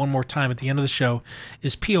give it one more time at the end of the show,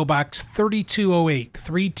 is P.O. Box 3208,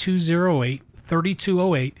 3208.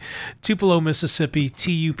 3208, Tupelo, Mississippi,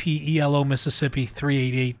 Tupelo, Mississippi,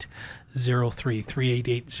 38803,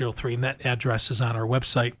 38803. And that address is on our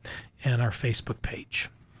website and our Facebook page.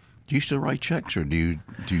 Do you still write checks, or do you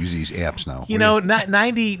use these apps now?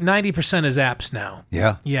 90% is apps now.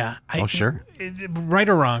 Yeah? Yeah. Sure. Right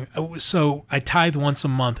or wrong. So I tithe once a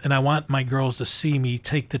month, and I want my girls to see me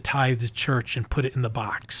take the tithe to church and put it in the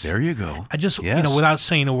box. There you go. I just, without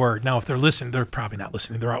saying a word. Now, if they're listening, they're probably not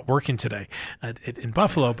listening. They're out working today in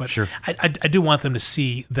Buffalo. But sure. I do want them to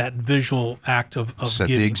see that visual act of set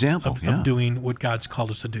giving, the example, of doing what God's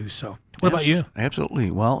called us to do. So what about you? Absolutely.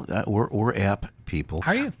 Well, we're app people.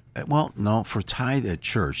 How are you? Well, no, for tithe at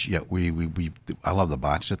church, I love the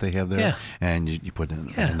box that they have there, and you put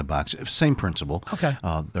it in the box. Same principle. Okay.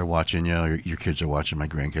 They're watching you. Your kids are watching. My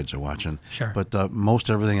grandkids are watching. Sure. But most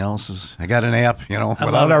everything else is. I got an app.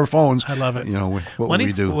 Without our phones. I love it. What would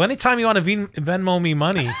we do? Anytime you want to Venmo me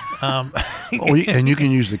money, and you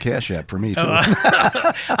can use the Cash App for me too.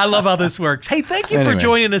 I love how this works. Hey, thank you for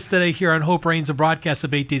joining us today here on Hope Reigns, a broadcast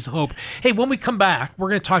of 8 Days of Hope. Hey, when we come back, we're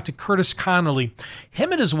going to talk to Curtis Connolly.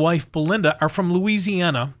 Him and his wife, Belinda, are from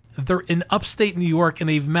Louisiana. They're in upstate New York, and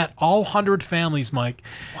they've met all 100 families, Mike,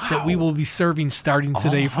 that we will be serving starting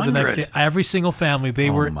today for the next day. Every single family. They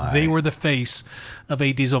were the face of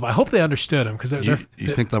 8 Days of Hope. I hope they understood them, because you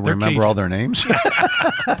think they'll remember all their names?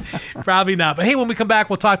 Probably not. But hey, when we come back,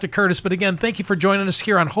 we'll talk to Curtis. But again, thank you for joining us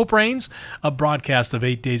here on Hope Reigns, a broadcast of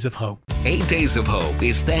 8 Days of Hope. 8 Days of Hope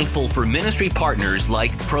is thankful for ministry partners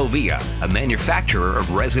like Provia, a manufacturer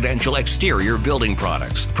of residential exterior building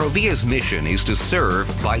products. Provia's mission is to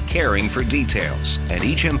serve by caring for details, and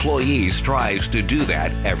each employee strives to do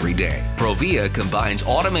that every day. Provia combines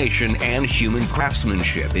automation and human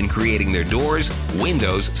craftsmanship in creating their doors,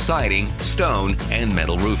 windows, siding, stone, and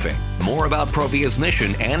metal roofing. More about Provia's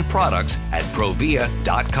mission and products at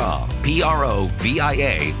provia.com. PROVIA.com.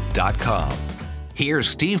 Here's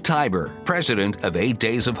Steve Tiber, president of 8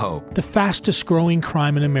 Days of Hope. The fastest growing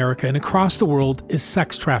crime in America and across the world is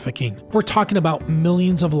sex trafficking. We're talking about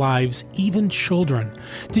millions of lives, even children.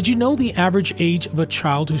 Did you know the average age of a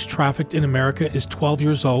child who's trafficked in America is 12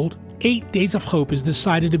 years old? 8 Days of Hope has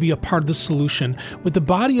decided to be a part of the solution with the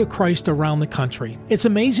body of Christ around the country. It's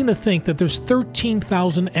amazing to think that there's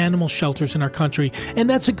 13,000 animal shelters in our country, and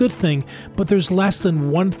that's a good thing, but there's less than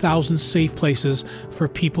 1,000 safe places for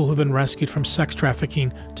people who've been rescued from sex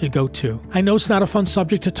trafficking to go to. I know it's not a fun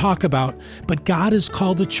subject to talk about, but God has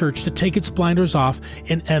called the church to take its blinders off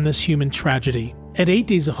and end this human tragedy. At 8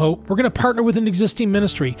 Days of Hope, we're going to partner with an existing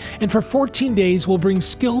ministry, and for 14 days, we'll bring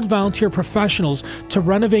skilled volunteer professionals to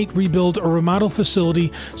renovate, rebuild, or remodel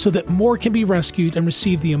facility so that more can be rescued and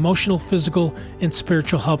receive the emotional, physical, and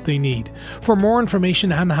spiritual help they need. For more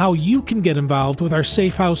information on how you can get involved with our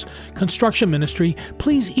Safe House construction ministry,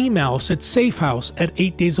 please email us at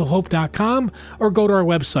safehouse@8daysofhope.com or go to our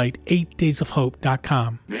website,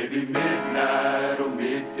 8daysofhope.com. Maybe midnight or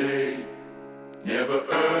midday, never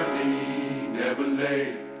early, never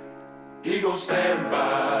late. He gon' stand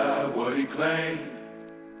by what he claimed.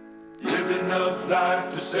 Lived enough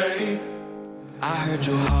life to say, I heard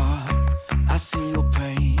your heart, I see your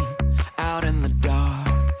pain. Out in the dark,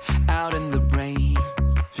 out in the rain.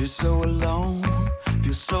 Feel so alone,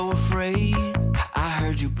 feel so afraid. I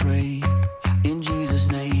heard you pray in Jesus'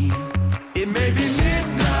 name. it may be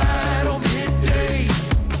midnight or midday.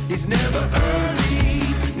 It's never early,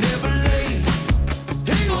 never late.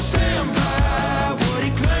 He gon' stand by what he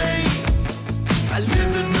claimed. I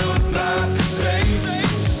lived enough life to say,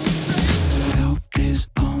 Help is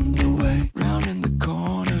on the way, round in the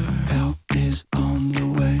corner. Help is on the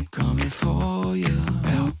way, coming for you.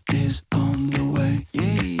 Help is on the way,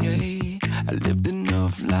 yeah, yeah. I lived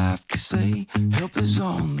enough life to say, help is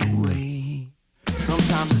on the way.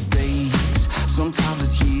 Sometimes it's days, sometimes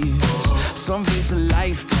it's years. Some face a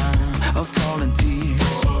lifetime of falling tears.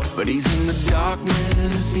 But he's in the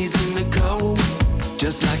darkness, he's in the cold.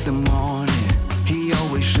 Just like the morning, he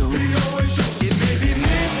always shows. it may be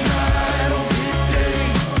midnight or midday.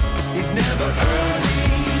 It's never early,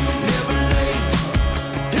 never late.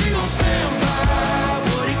 He gon' stand by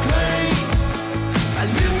what he claimed. I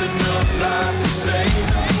lived enough life to say,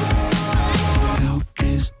 Help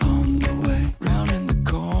is on the way, round in the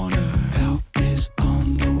corner. Help is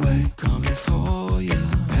on the way, coming for you.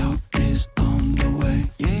 Help is on the way,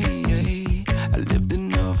 yeah, yeah. I lived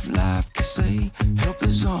enough life to say, help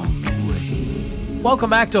is on the way.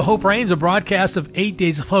 Welcome back to Hope Reigns, a broadcast of 8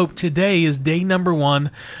 Days of Hope. Today is day number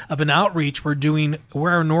 1 of an outreach we're doing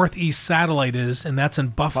where our Northeast satellite is, and that's in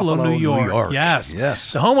Buffalo, New York.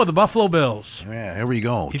 Yes. The home of the Buffalo Bills. Yeah, here we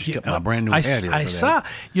go. Just get my brand new I hat here. I for saw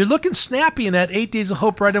that. you're looking snappy in that 8 Days of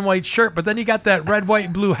Hope red and white shirt, but then you got that red, white,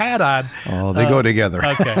 and blue hat on. Oh, they go together.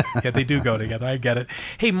 Okay. Yeah, they do go together. I get it.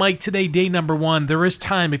 Hey, Mike, today, day number 1, there is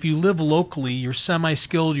time. If you live locally, you're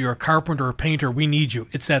semi-skilled, you're a carpenter or a painter, we need you.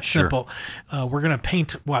 It's that simple. We're going to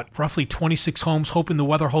paint, roughly 26 homes, hoping the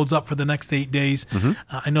weather holds up for the next 8 days.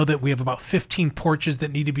 I know that we have about 15 porches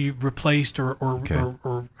that need to be replaced or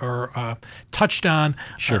touched on,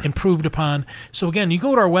 improved upon. So again, you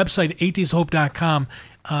go to our website, 8dayshope.com.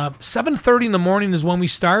 7:30 in the morning is when we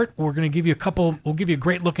start. We're going to give you we'll give you a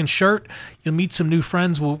great looking shirt. You'll meet some new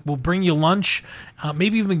friends. We'll bring you lunch.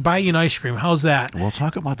 Maybe even buy you an ice cream. How's that? We'll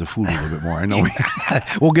talk about the food a little bit more. I know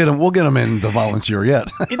we'll get them in to volunteer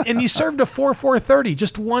yet. and you serve to 4:30,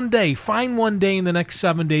 just one day. Find one day in the next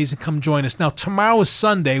 7 days and come join us. Now, tomorrow is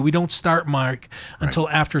Sunday. We don't start, Mark, until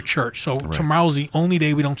after church. So tomorrow's the only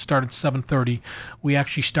day we don't start at 7:30. We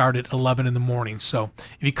actually start at 11 in the morning. So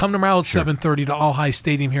if you come tomorrow at 7:30 to All High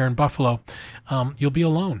Stadium here in Buffalo, you'll be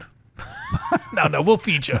alone. No, we'll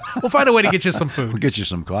feed you. We'll find a way to get you some food. We'll get you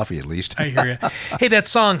some coffee at least. I hear you. Hey, that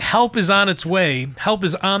song, Help is on its way. Help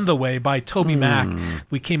is on the way by Toby Mac.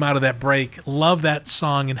 We came out of that break. Love that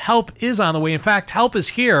song. And help is on the way. In fact, help is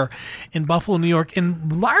here in Buffalo, New York.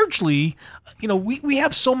 And largely, we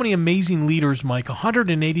have so many amazing leaders, Mike,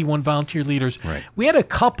 181 volunteer leaders. Right. We had a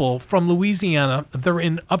couple from Louisiana. They're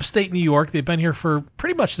in upstate New York. They've been here for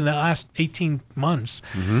pretty much the last 18 months,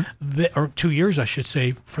 or 2 years, I should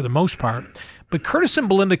say, for the most part. But Curtis and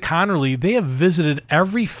Belinda Connerly, they have visited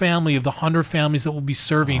every family of the 100 families that will be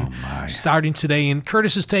serving starting today. And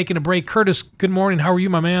Curtis is taking a break. Curtis, good morning. How are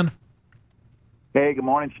you, my man? Hey, good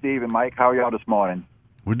morning, Steve and Mike. How are y'all this morning?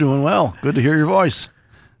 We're doing well. Good to hear your voice.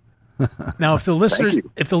 Now, if the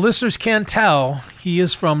listeners can't tell, he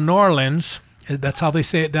is from New Orleans. That's how they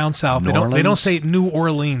say it down south. They don't say New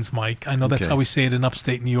Orleans, Mike. I know that's how we say it in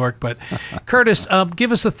upstate New York. But Curtis,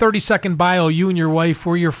 give us a 30-second bio, you and your wife,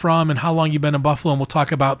 where you're from, and how long you've been in Buffalo, and we'll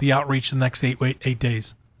talk about the outreach the next eight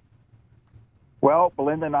days. Well,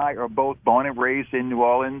 Belinda and I are both born and raised in New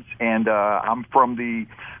Orleans, and I'm from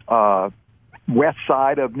the west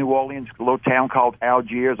side of New Orleans, a little town called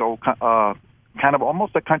Algiers, kind of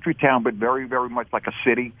almost a country town, but very, very much like a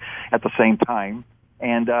city at the same time.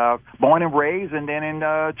 And born and raised, and then in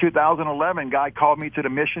 2011, God called me to the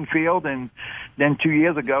mission field, and then 2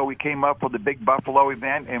 years ago, we came up for the Big Buffalo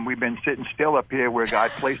event, and we've been sitting still up here where God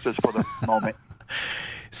placed us for the moment.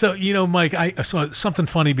 So, Mike, I saw something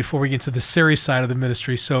funny before we get to the serious side of the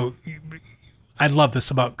ministry. So I love this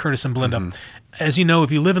about Curtis and Belinda. As you know,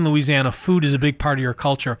 if you live in Louisiana, food is a big part of your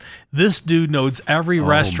culture. This dude knows every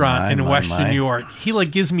restaurant in Western New York. He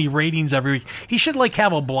gives me ratings every week. He should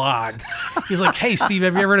have a blog. He's like, hey, Steve,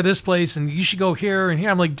 have you ever heard of this place? And you should go here and here.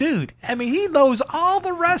 I'm like, dude, he knows all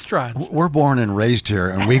the restaurants. We're born and raised here,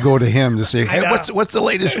 and we go to him to say, hey, what's the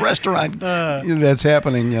latest restaurant that's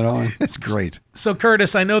happening? It's great. So,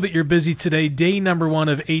 Curtis, I know that you're busy today. Day number 1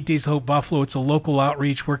 of 8 Days of Hope Buffalo. It's a local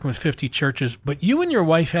outreach working with 50 churches. But you and your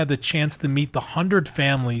wife had the chance to meet the 100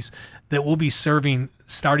 families that will be serving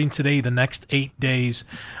starting today, the next 8 days.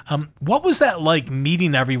 What was that like,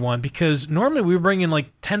 meeting everyone? Because normally we bring in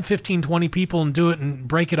 10, 15, 20 people and do it and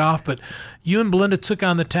break it off. But you and Belinda took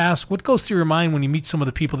on the task. What goes through your mind when you meet some of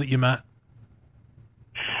the people that you met?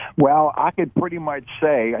 Well, I could pretty much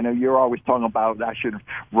say, I know you're always talking about I should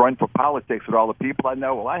run for politics with all the people I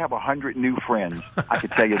know. Well, I have 100 new friends. I can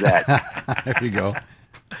tell you that. There you go.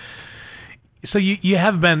 So you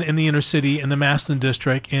have been in the inner city in the Massillon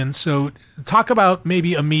district, and so talk about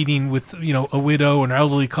maybe a meeting with a widow, an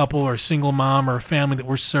elderly couple, or a single mom, or a family that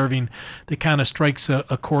we're serving that kind of strikes a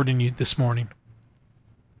chord in you this morning.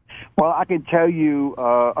 Well, I can tell you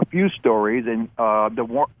a few stories, and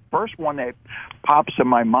the first one that pops in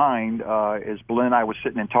my mind is Belinda and I were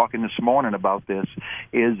sitting and talking this morning about this,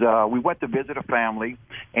 is we went to visit a family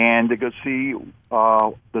and to go see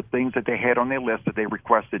the things that they had on their list that they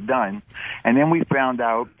requested done. And then we found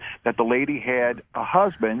out that the lady had a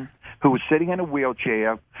husband who was sitting in a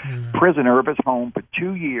wheelchair, prisoner of his home for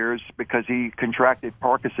 2 years because he contracted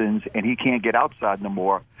Parkinson's and he can't get outside no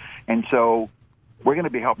more. And so we're going to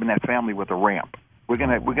be helping that family with a ramp. We're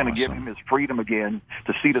gonna give him his freedom again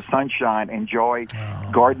to see the sunshine, enjoy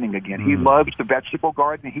gardening again. He loves the vegetable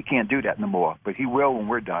garden. He can't do that no more, but he will when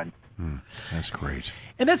we're done. That's great.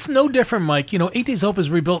 And that's no different, Mike. 8 Days Hope has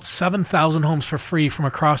rebuilt 7,000 homes for free from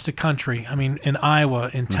across the country. I mean, in Iowa,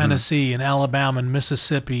 in Tennessee, in Alabama, in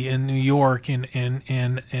Mississippi, in New York, in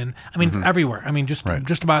everywhere. I mean,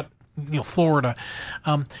 just about Florida.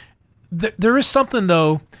 There is something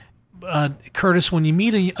though. Curtis, when you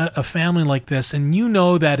meet a family like this, and you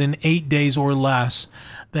know that in 8 days or less,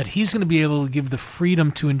 that he's going to be able to give the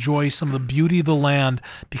freedom to enjoy some of the beauty of the land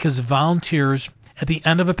because volunteers at the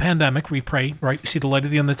end of a pandemic, we pray, right? You see the light at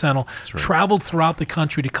the end of the tunnel, traveled throughout the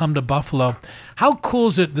country to come to Buffalo. How cool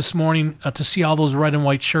is it this morning to see all those red and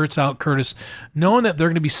white shirts out, Curtis, knowing that they're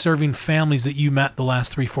going to be serving families that you met the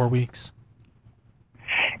last 3-4 weeks?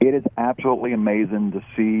 It is absolutely amazing to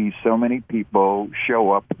see so many people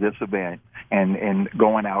show up at this event and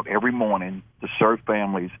going out every morning to serve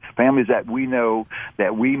families that we know,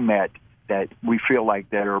 that we met, that we feel like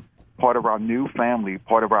that are part of our new family,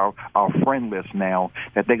 part of our friend list now,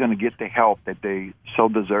 that they're going to get the help that they so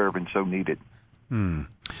deserve and so needed.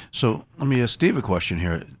 So let me ask Steve a question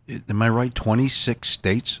here. Am I right? 26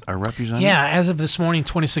 states are represented? Yeah, as of this morning,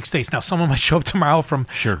 26 states. Now, someone might show up tomorrow from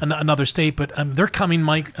another state, but they're coming,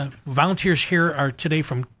 Mike. Volunteers here are today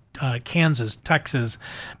from Kansas, Texas,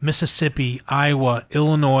 Mississippi, Iowa,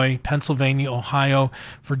 Illinois, Pennsylvania, Ohio,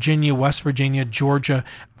 Virginia, West Virginia, Georgia.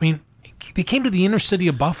 I mean, they came to the inner city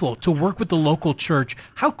of Buffalo to work with the local church.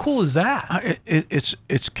 How cool is that?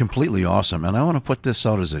 It's completely awesome, and I want to put this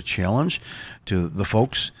out as a challenge to the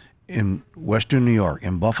folks in Western New York,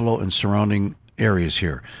 in Buffalo, and surrounding areas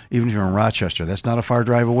here. Even if you're in Rochester, that's not a far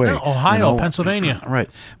drive away. No, Ohio, Pennsylvania. Right,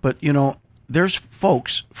 but there's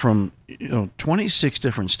folks from 26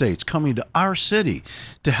 different states coming to our city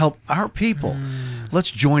to help our people.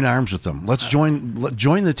 Let's join arms with them. Let's join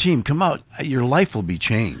the team. Come out. Your life will be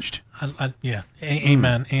changed.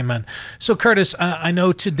 Amen. So, Curtis, I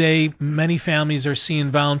know today many families are seeing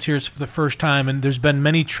volunteers for the first time, and there's been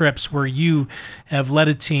many trips where you have led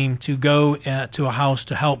a team to go to a house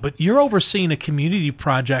to help. But you're overseeing a community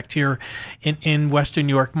project here in Western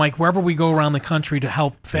New York. Mike, wherever we go around the country to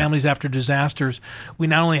help families after disasters, we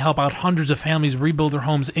not only help out hundreds of families rebuild their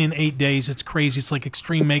homes in 8 days. It's crazy. It's like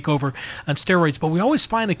extreme makeover on steroids. But we always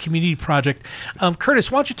find a community project.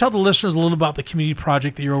 Curtis, why don't you tell the listeners a little about the community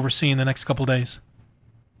project that you're overseeing the next couple of days?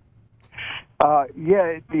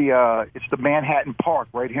 It's the Manhattan Park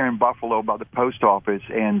right here in Buffalo by the post office,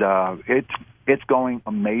 and it's going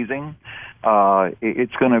amazing.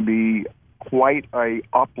 It's going to be quite a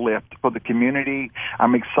uplift for the community.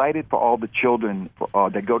 I'm excited for all the children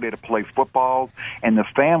that go there to play football and the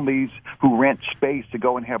families who rent space to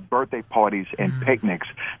go and have birthday parties and picnics.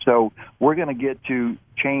 So we're going to get to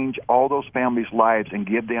change all those families' lives and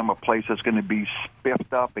give them a place that's going to be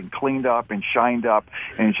spiffed up and cleaned up and shined up,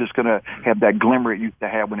 and it's just going to have that glimmer it used to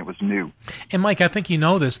have when it was new. And Mike, I think you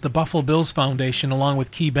know this, the Buffalo Bills Foundation, along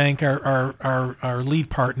with Key Bank, our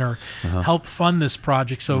lead partner, help fund this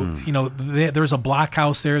project. So, there's a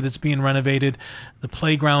blockhouse there that's being renovated. The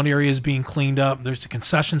playground area is being cleaned up. There's a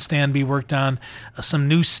concession stand being worked on. Some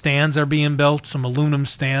new stands are being built, some aluminum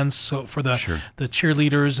stands so for the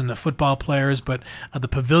cheerleaders and the football players, but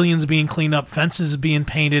the pavilion's being cleaned up, fences being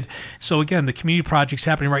painted. So again, the community project's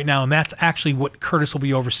happening right now, and that's actually what Curtis will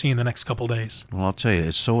be overseeing the next couple of days. Well, I'll tell you,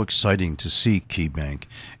 it's so exciting to see Key Bank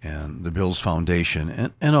and the Bills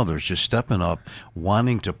Foundation and others just stepping up,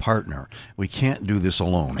 wanting to partner. We can't do this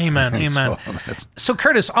alone. Amen. So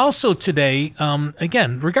Curtis, also today,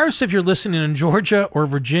 again, regardless if you're listening in Georgia or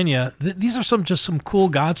Virginia, these are some cool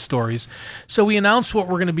God stories. So we announced what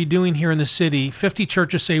we're going to be doing here in the city. 50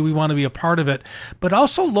 churches say we want to be a part of it, but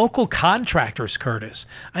also local contractors, Curtis.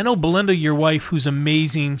 I know Belinda, your wife, who's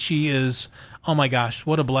amazing. She is, oh my gosh,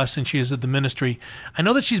 what a blessing she is at the ministry. I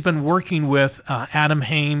know that she's been working with Adam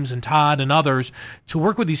Hames and Todd and others to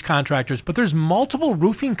work with these contractors, but there's multiple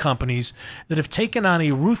roofing companies that have taken on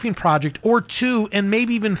a roofing project or two and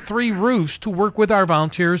maybe even 3 roofs to work with our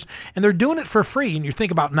volunteers, and they're doing it for free. And you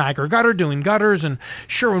think about Niagara Gutter doing gutters, and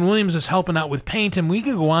Sherwin-Williams is helping out with paint, and we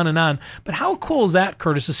could go on and on. But how cool is that,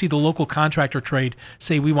 Curtis, to see the local contractor trade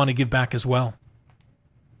say we want to give back as well?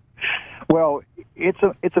 Well,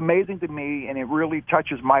 it's amazing to me, and it really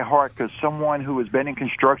touches my heart because someone who has been in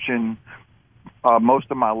construction most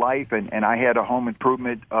of my life, and I had a home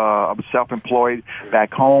improvement. I was self-employed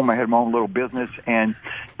back home. I had my own little business, and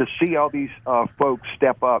to see all these folks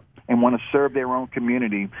step up and want to serve their own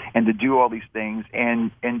community and to do all these things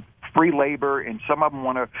and free labor, and some of them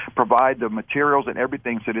want to provide the materials and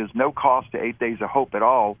everything, so there's no cost to 8 Days of Hope at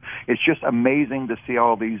all. It's just amazing to see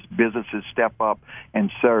all these businesses step up and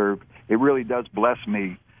serve. It really does bless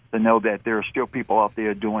me to know that there are still people out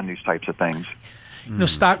there doing these types of things.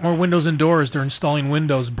 Stockmore Windows and Doors, they're installing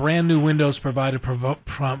windows, brand new windows provided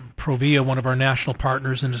from Provia, one of our national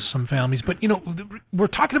partners, into some families. But, we're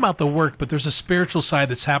talking about the work, but there's a spiritual side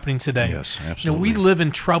that's happening today. Yes, absolutely. We live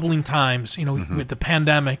in troubling times, with the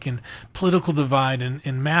pandemic and political divide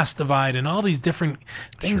and mass divide and all these different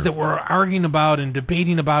things that we're arguing about and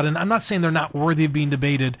debating about. And I'm not saying they're not worthy of being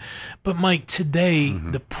debated, but, Mike, today,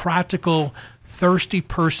 the practical, thirsty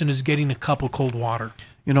person is getting a cup of cold water.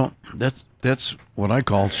 That's what I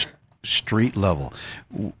call street level.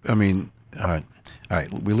 I mean, all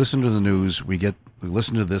right. We listen to the news. We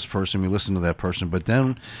listen to this person. We listen to that person. But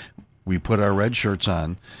then we put our red shirts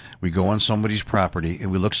on. We go on somebody's property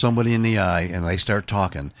and we look somebody in the eye and they start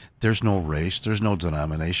talking. There's no race. There's no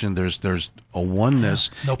denomination. There's a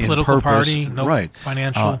oneness. No political in purpose. Party. No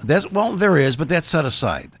financial. There is, but that's set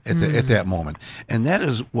aside at that moment. And that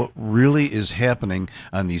is what really is happening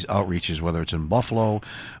on these outreaches, whether it's in Buffalo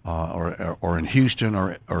or in Houston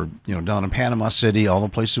or down in Panama City, all the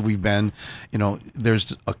places we've been.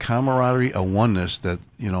 There's a camaraderie, a oneness that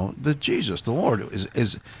that Jesus, the Lord,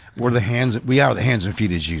 is. We are the hands and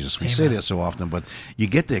feet of Jesus. We say that so often, but you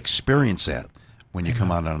get to experience that when you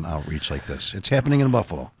come out on an outreach like this. It's happening in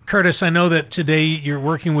Buffalo. Curtis, I know that today you're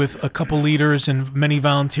working with a couple leaders and many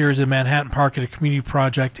volunteers at Manhattan Park at a community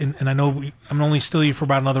project, and I know I'm only steal you for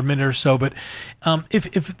about another minute or so, but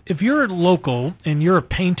if you're local and you're a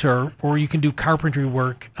painter or you can do carpentry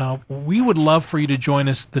work, we would love for you to join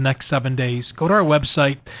us the next 7 days. Go to our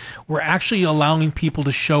website. We're actually allowing people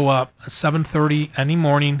to show up at 7:30 any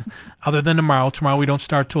morning, other than tomorrow. Tomorrow we don't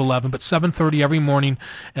start till 11, but 7:30 every morning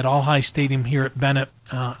at All High Stadium here at Bennett,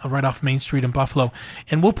 right off Main Street in Buffalo,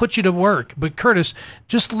 and we'll put you to work. But Curtis,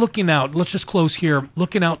 just looking out, let's just close here,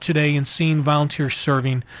 looking out today and seeing volunteers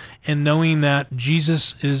serving and knowing that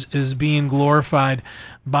Jesus is being glorified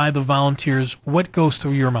by the volunteers, what goes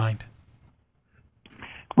through your mind?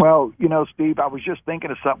 Well, Steve, I was just thinking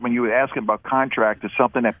of something when you were asking about contractors.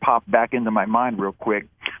 Something that popped back into my mind real quick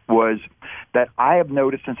was that I have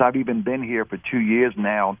noticed since I've even been here for 2 years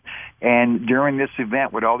now, and during this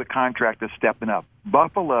event with all the contractors stepping up,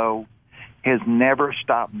 Buffalo has never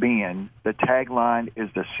stopped being, the tagline is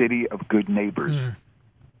the city of good neighbors.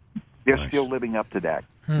 They're still living up to that.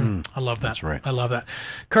 I love that. That's right. I love that.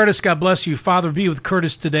 Curtis, God bless you. Father, be with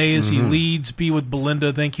Curtis today as he leads. Be with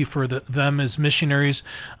Belinda. Thank you for them as missionaries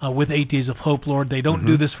with 8 Days of Hope, Lord. They don't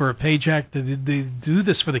do this for a paycheck. They do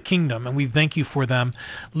this for the kingdom, and we thank you for them.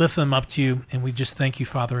 Lift them up to you, and we just thank you,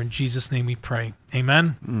 Father. In Jesus' name we pray.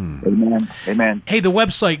 Amen. Amen. Amen. Hey, the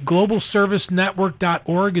website,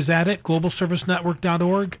 globalservicenetwork.org. Is that it?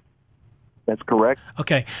 globalservicenetwork.org? That's correct.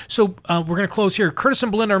 Okay, so we're going to close here. Curtis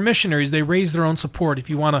and Belinda are missionaries. They raise their own support. If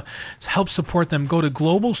you want to help support them, go to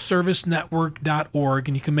globalservicenetwork.org,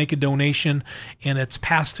 and you can make a donation, and it's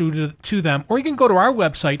passed through to them. Or you can go to our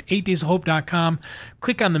website, 8daysofhope.com,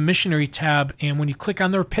 click on the missionary tab, and when you click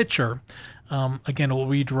on their picture, again, it will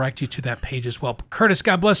redirect you to that page as well. Curtis,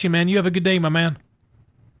 God bless you, man. You have a good day, my man.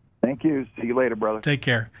 Thank you. See you later, brother. Take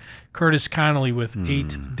care. Curtis Connolly with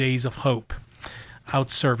 8 Days of Hope, out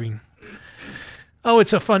serving. Oh,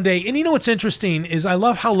 it's a fun day. And you know what's interesting is I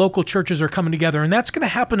love how local churches are coming together, and that's going to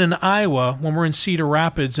happen in Iowa when we're in Cedar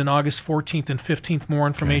Rapids on August 14th and 15th. More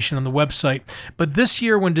information on the website. But this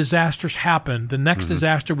year when disasters happen, the next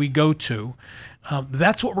disaster we go to,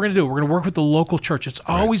 that's what we're going to do. We're going to work with the local church. It's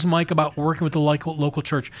always, Mike, about working with the local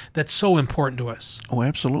church. That's so important to us. Oh,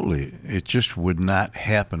 absolutely. It just would not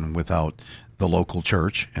happen without the local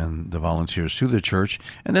church and the volunteers through the church,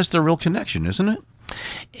 and that's the real connection, isn't it?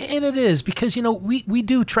 And it is, because, we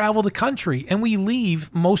do travel the country, and we leave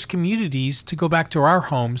most communities to go back to our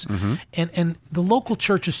homes. And the local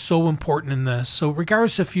church is so important in this. So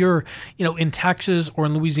regardless if you're, in Texas or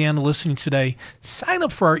in Louisiana listening today, sign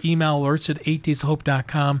up for our email alerts at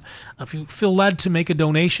 8daysofhope.com. If you feel led to make a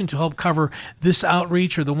donation to help cover this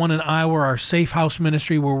outreach or the one in Iowa, our Safe House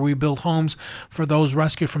Ministry, where we build homes for those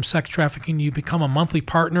rescued from sex trafficking, you become a monthly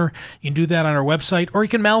partner. You can do that on our website, or you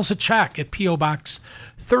can mail us a check at P.O. Box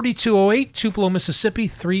 3208, Tupelo, Mississippi,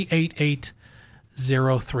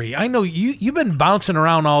 38803. I know you've been bouncing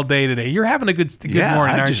around all day today. You're having a good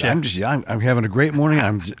morning, aren't you? I'm having a great morning.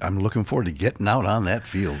 I'm looking forward to getting out on that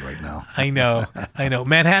field right now. I know.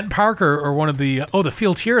 Manhattan Park or one of the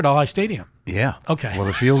field here at All High Stadium. Yeah. Okay.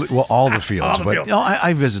 Well, all the fields. All the but fields.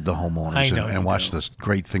 I visit the homeowners and watch do. the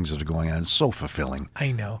great things that are going on. It's so fulfilling.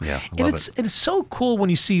 I know. Yeah, It's so cool when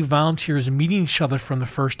you see volunteers meeting each other from the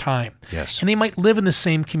first time. Yes. And they might live in the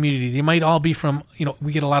same community. They might all be from,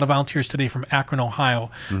 we get a lot of volunteers today from Akron, Ohio.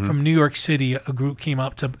 From New York City, a group came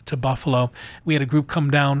up to Buffalo. We had a group come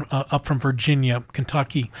down up from Virginia,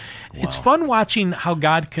 Kentucky. Wow. It's fun watching how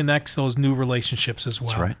God connects those new relationships as well.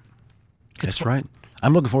 That's right. That's right.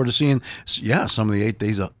 I'm looking forward to seeing, some of the 8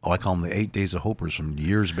 days of, I call them the 8 Days of Hopers from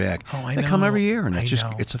years back. Oh, I know. They come every year, and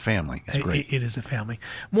it's a family. It's great. It is a family.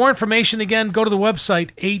 More information, again, go to the website,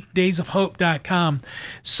 8daysofhope.com.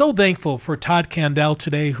 So thankful for Todd Candell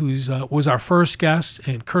today, who was our first guest,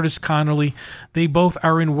 and Curtis Connolly. They both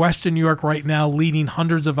are in Western New York right now, leading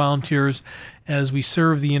hundreds of volunteers as we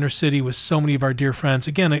serve the inner city with so many of our dear friends.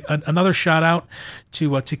 Again, another shout out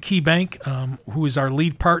to Key Bank, who is our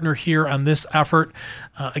lead partner here on this effort.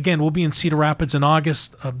 Again, we'll be in Cedar Rapids in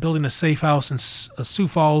August, building a safe house in Sioux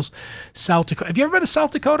Falls, South Dakota. Have you ever been to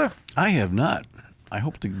South Dakota? I have not. I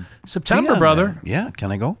hope to. September, brother. Yeah, can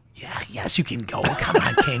I go? Yeah, yes, you can go. Come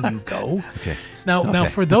on, can you go? Okay. Now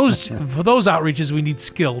for those outreaches, we need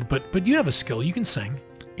skilled, but you have a skill. You can sing.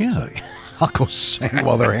 Yeah. So, I'll go sing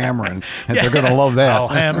while they're hammering, and they're going to love that. I'll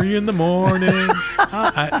hammer you in the morning.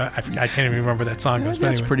 I can't even remember that song. That's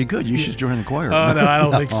anyway. Pretty good. You should join the choir. Oh, no, I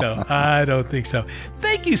don't think so. I don't think so.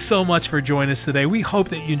 Thank you so much for joining us today. We hope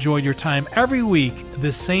that you enjoyed your time every week.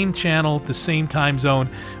 The same channel, the same time zone.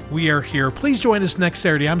 We are here. Please join us next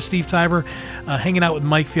Saturday. I'm Steve Tiber, hanging out with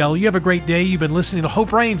Mike Fiala. You have a great day. You've been listening to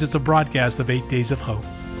Hope Reigns. It's a broadcast of 8 Days of Hope.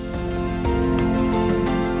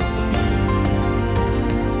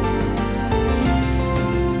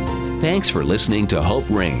 Thanks for listening to Hope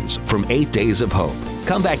Reigns from 8 Days of Hope.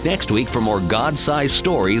 Come back next week for more God-sized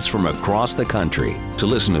stories from across the country. To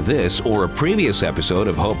listen to this or a previous episode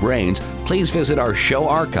of Hope Reigns, please visit our show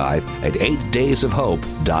archive at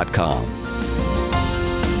 8daysofhope.com.